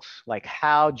Gospels, like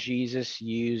how Jesus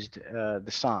used the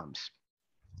Psalms.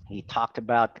 He talked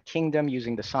about the kingdom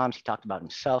using the Psalms. He talked about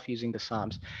himself using the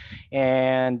Psalms.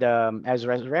 And as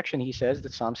resurrection, he says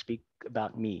that Psalms speak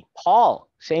about me. Paul,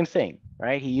 same thing,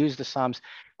 right? He used the Psalms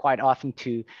quite often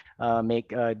to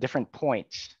make different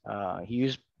points. He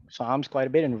used Psalms quite a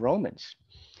bit in Romans.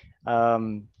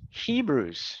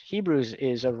 Hebrews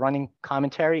is a running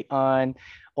commentary on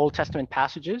Old Testament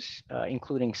passages,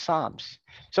 including Psalms.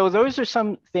 So those are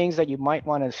some things that you might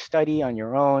want to study on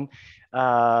your own.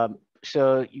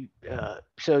 So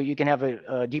you can have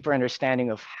a deeper understanding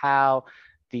of how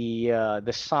the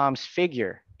Psalms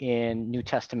figure in New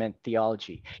Testament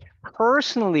theology.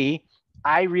 Personally,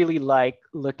 I really like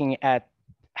looking at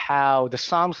how the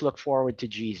Psalms look forward to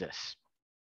Jesus.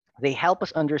 They help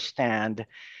us understand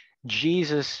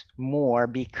Jesus more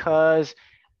because,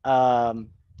 um,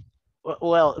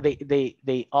 well,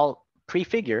 they all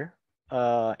prefigure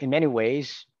in many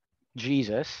ways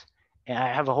Jesus, and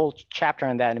I have a whole chapter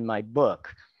on that in my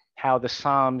book. how the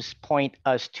Psalms point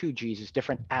us to Jesus,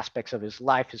 different aspects of his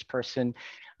life, his person,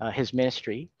 his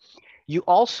ministry. You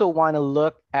also want to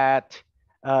look at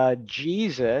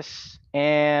Jesus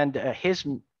and his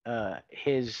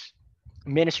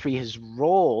ministry, his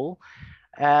role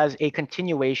as a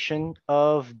continuation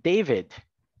of David.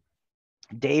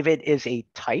 David is a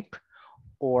type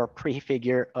or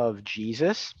prefigure of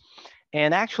Jesus.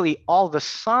 And actually, all the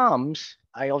Psalms,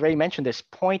 I already mentioned this,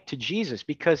 point to Jesus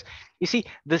because you see,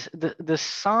 the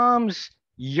Psalms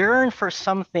yearn for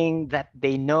something that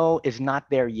they know is not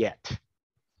there yet.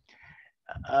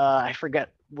 I forget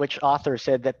which author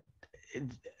said that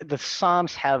the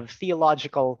Psalms have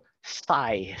theological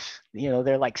sighs.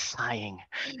 They're like sighing.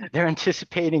 They're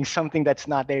anticipating something that's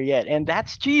not there yet, and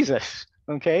that's Jesus.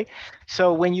 Okay,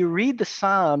 so when you read the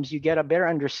Psalms, you get a better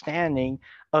understanding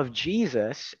of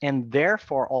Jesus and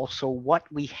therefore also what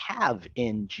we have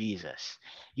in Jesus.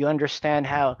 You understand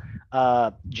how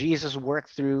Jesus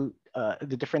worked through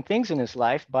the different things in his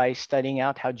life by studying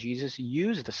out how Jesus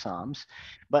used the Psalms,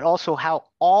 but also how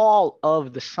all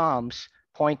of the Psalms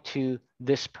point to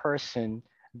this person,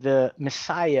 the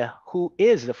Messiah, who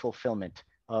is the fulfillment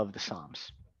of the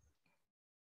Psalms.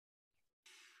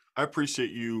 I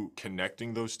appreciate you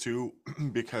connecting those two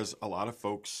because a lot of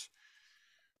folks,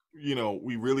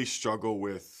 we really struggle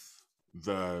with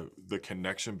the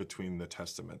connection between the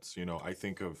testaments. I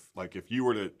think of like if you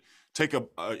were to take a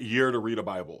year to read a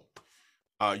Bible,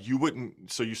 you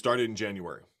wouldn't. So you started in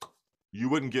January, you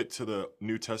wouldn't get to the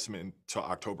New Testament until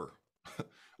October.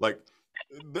 Like,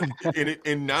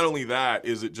 and not only that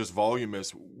is it just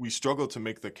voluminous. We struggle to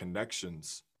make the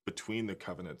connections between the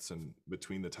covenants and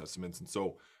between the testaments, and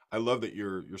so I love that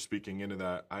you're speaking into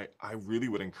that. I really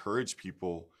would encourage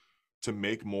people to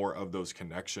make more of those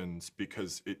connections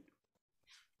because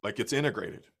it's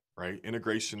integrated, right?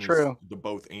 Integration is True. the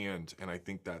both and I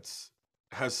think that's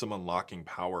has some unlocking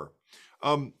power.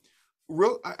 Um,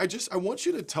 I want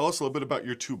you to tell us a little bit about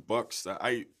your two books that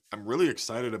I'm really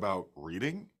excited about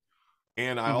reading,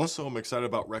 and I Mm-hmm. also am excited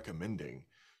about recommending.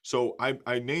 So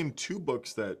I named two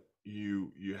books that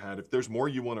you had. If there's more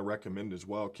you want to recommend as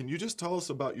well, can you just tell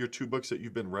us about your two books that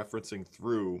you've been referencing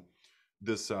through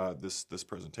this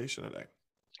presentation today?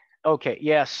 Okay,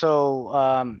 yeah.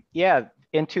 So yeah,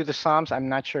 into the Psalms. I'm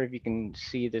not sure if you can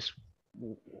see this.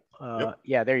 Yep.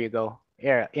 Yeah, there you go.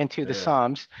 Yeah, into the There.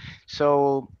 Psalms.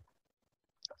 So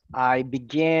I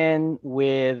begin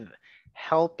with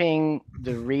helping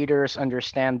the readers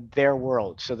understand their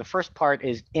world. So the first part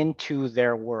is into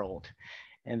their world.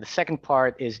 And the second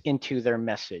part is into their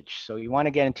message. So you want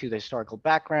to get into the historical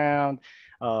background,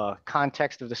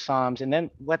 context of the Psalms, and then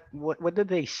what did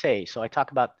they say? So I talk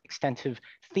about extensive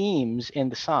themes in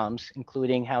the Psalms,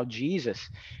 including how Jesus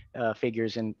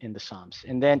figures in the Psalms,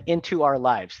 and then into our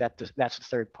lives. That's the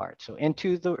third part. So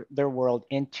into their world,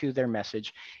 into their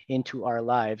message, into our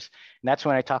lives, and that's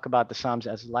when I talk about the Psalms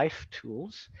as life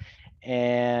tools,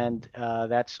 and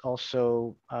that's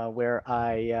also where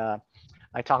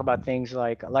I talk about things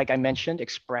like I mentioned,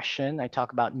 expression. I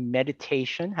talk about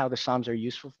meditation, how the Psalms are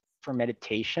useful for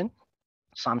meditation.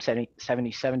 Psalm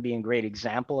 77 being a great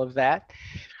example of that.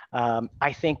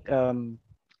 I think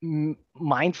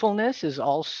mindfulness is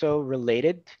also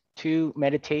related to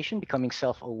meditation, becoming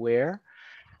self-aware.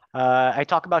 I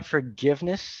talk about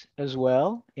forgiveness as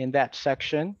well in that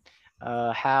section,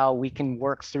 how we can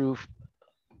work through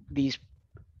these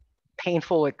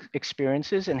painful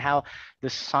experiences and how the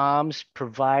Psalms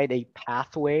provide a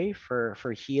pathway for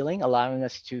healing, allowing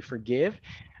us to forgive,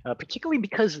 particularly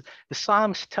because the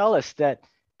Psalms tell us that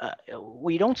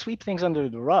we don't sweep things under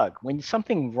the rug. When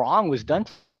something wrong was done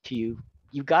to you,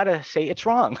 you got to say it's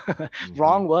wrong. Hmm.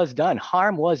 Wrong was done,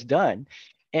 harm was done.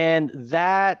 And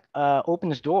that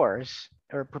opens doors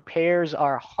or prepares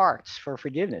our hearts for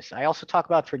forgiveness. I also talk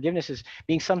about forgiveness as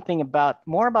being something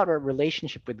more about our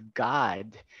relationship with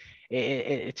God.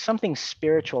 It's something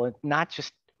spiritual, not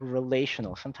just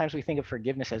relational. Sometimes we think of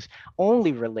forgiveness as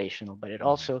only relational, but it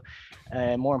also,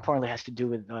 more importantly, has to do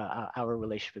with our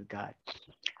relationship with God.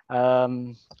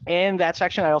 In that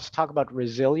section, I also talk about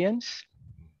resilience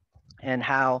and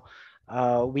how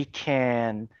we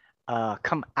can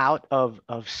come out of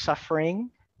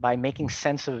suffering by making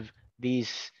sense of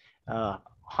these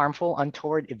harmful,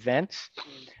 untoward events.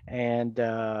 And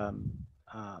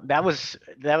that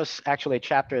was actually a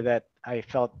chapter that I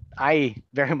felt I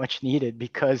very much needed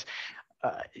because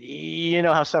you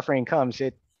know how suffering comes.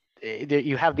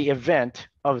 You have the event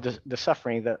of the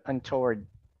suffering, the untoward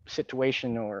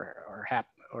situation or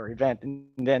event, and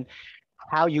then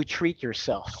how you treat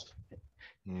yourself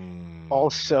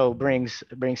also Mm.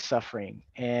 brings suffering.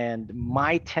 And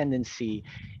my tendency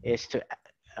is to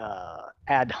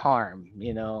ad harm,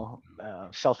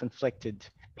 self-inflicted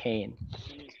pain.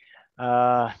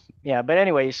 Uh, yeah, but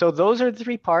anyway, so those are the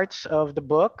three parts of the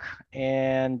book,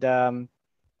 and I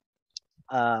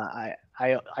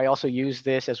also use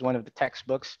this as one of the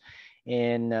textbooks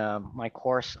in my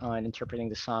course on interpreting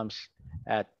the Psalms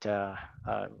at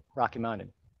Rocky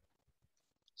Mountain.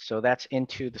 So that's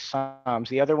into the Psalms.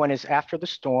 The other one is After the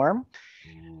Storm,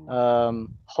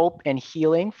 Hope and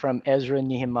Healing from Ezra and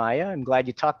Nehemiah. I'm glad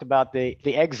you talked about the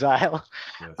exile,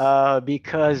 Yes.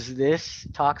 because this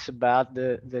talks about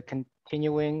the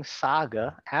continuing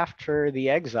saga after the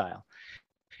exile.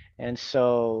 And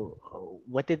so,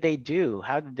 what did they do?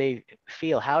 How did they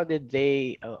feel? How did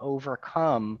they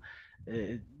overcome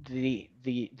the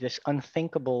this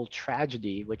unthinkable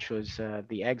tragedy, which was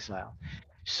the exile?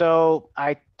 So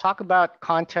I talk about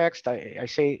context. I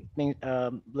say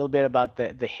a little bit about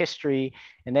the history,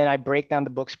 and then I break down the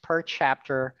books per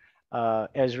chapter,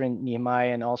 Ezra and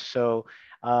Nehemiah, and also,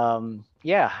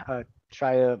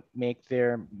 try to make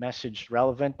their message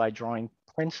relevant by drawing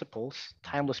principles,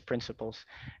 timeless principles,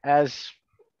 as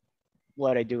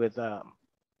what I do with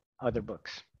other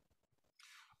books.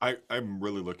 I'm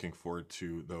really looking forward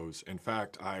to those. In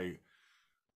fact,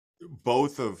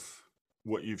 both of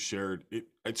what you've shared,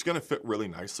 it's going to fit really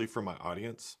nicely for my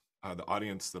audience. The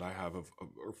audience that I have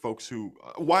are folks who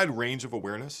a wide range of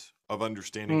awareness of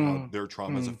understanding how Mm, their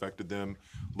traumas mm, affected them.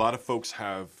 A lot of folks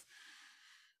have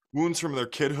wounds from their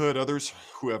kidhood, others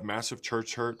who have massive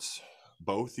church hurts,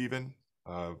 both even.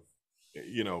 Uh,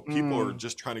 people are mm.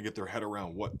 just trying to get their head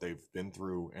around what they've been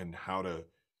through and how to,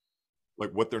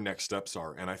 like, what their next steps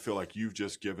are. And I feel like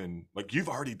you've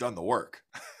already done the work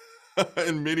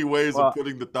in many ways of Well,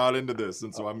 putting the thought into this.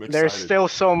 And so I'm there's excited. still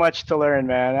so much to learn,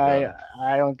 man. Yeah.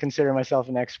 I don't consider myself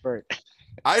an expert.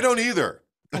 I don't either.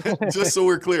 Just so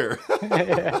we're clear.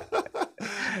 Yeah.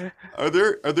 Are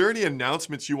there any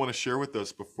announcements you want to share with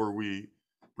us before we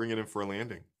bring it in for a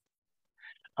landing?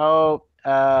 Oh,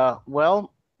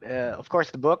 well, of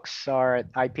course, the books are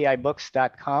at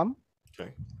ipibooks.com.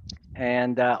 Okay.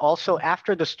 And also,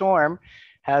 After the Storm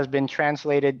has been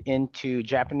translated into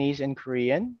Japanese and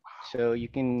Korean. So you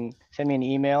can send me an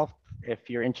email if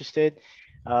you're interested.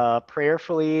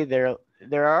 Prayerfully, there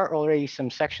are already some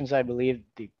sections, I believe,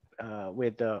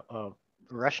 with the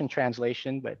Russian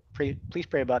translation, but please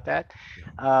pray about that.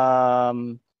 Yeah.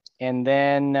 And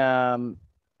then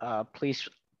please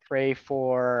pray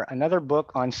for another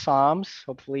book on Psalms.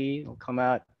 Hopefully, it'll come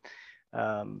out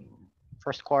um,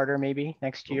 first quarter, maybe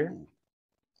next year. Ooh.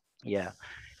 Yeah.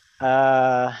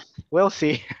 Uh, we'll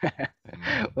see.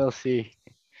 Mm. We'll see.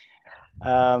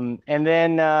 And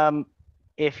then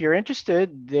if you're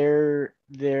interested, I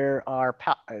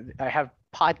have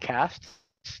podcasts,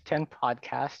 10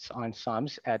 podcasts on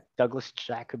Psalms at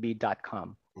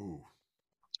douglasjacoby.com Ooh.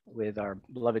 with our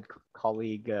beloved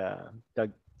colleague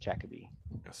Doug Jacoby.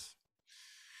 Yes.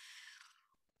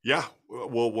 Yeah,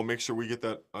 well, we'll make sure we get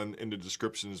that in the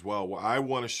description as well. What I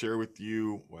want to share with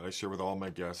you, what I share with all my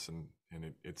guests, and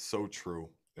it's so true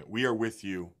that we are with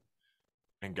you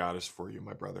and God is for you,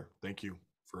 my brother. Thank you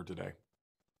for today.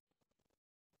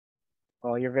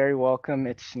 Well, you're very welcome.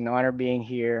 It's an honor being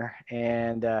here,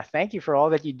 and thank you for all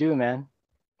that you do, man.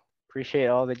 Appreciate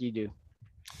all that you do.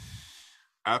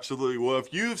 Absolutely. Well,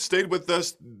 if you've stayed with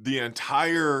us the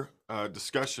entire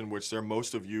discussion, which there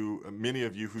are many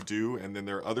of you who do, and then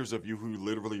there are others of you who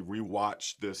literally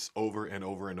rewatch this over and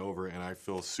over and over, and I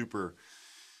feel super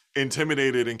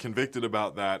intimidated and convicted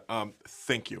about that.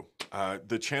 Thank you.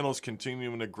 The channel's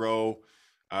continuing to grow.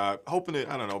 Hoping to,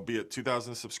 I don't know, be at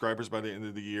 2,000 subscribers by the end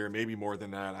of the year, maybe more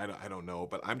than that. I don't know,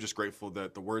 but I'm just grateful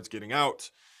that the word's getting out.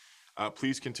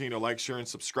 Please continue to like, share, and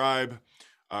subscribe.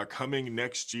 Coming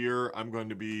next year, I'm going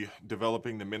to be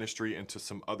developing the ministry into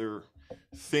some other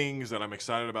things that I'm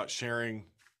excited about sharing.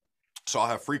 So I'll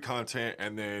have free content,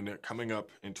 and then coming up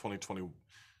in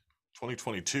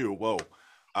 2022,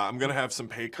 I'm going to have some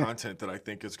paid content that I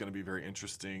think is going to be very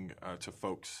interesting to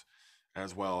folks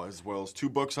as well as 2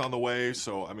 books on the way.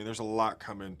 So, I mean, there's a lot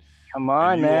coming. Come And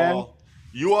on, man.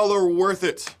 you all are worth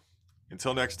it.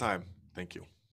 Until next time, thank you.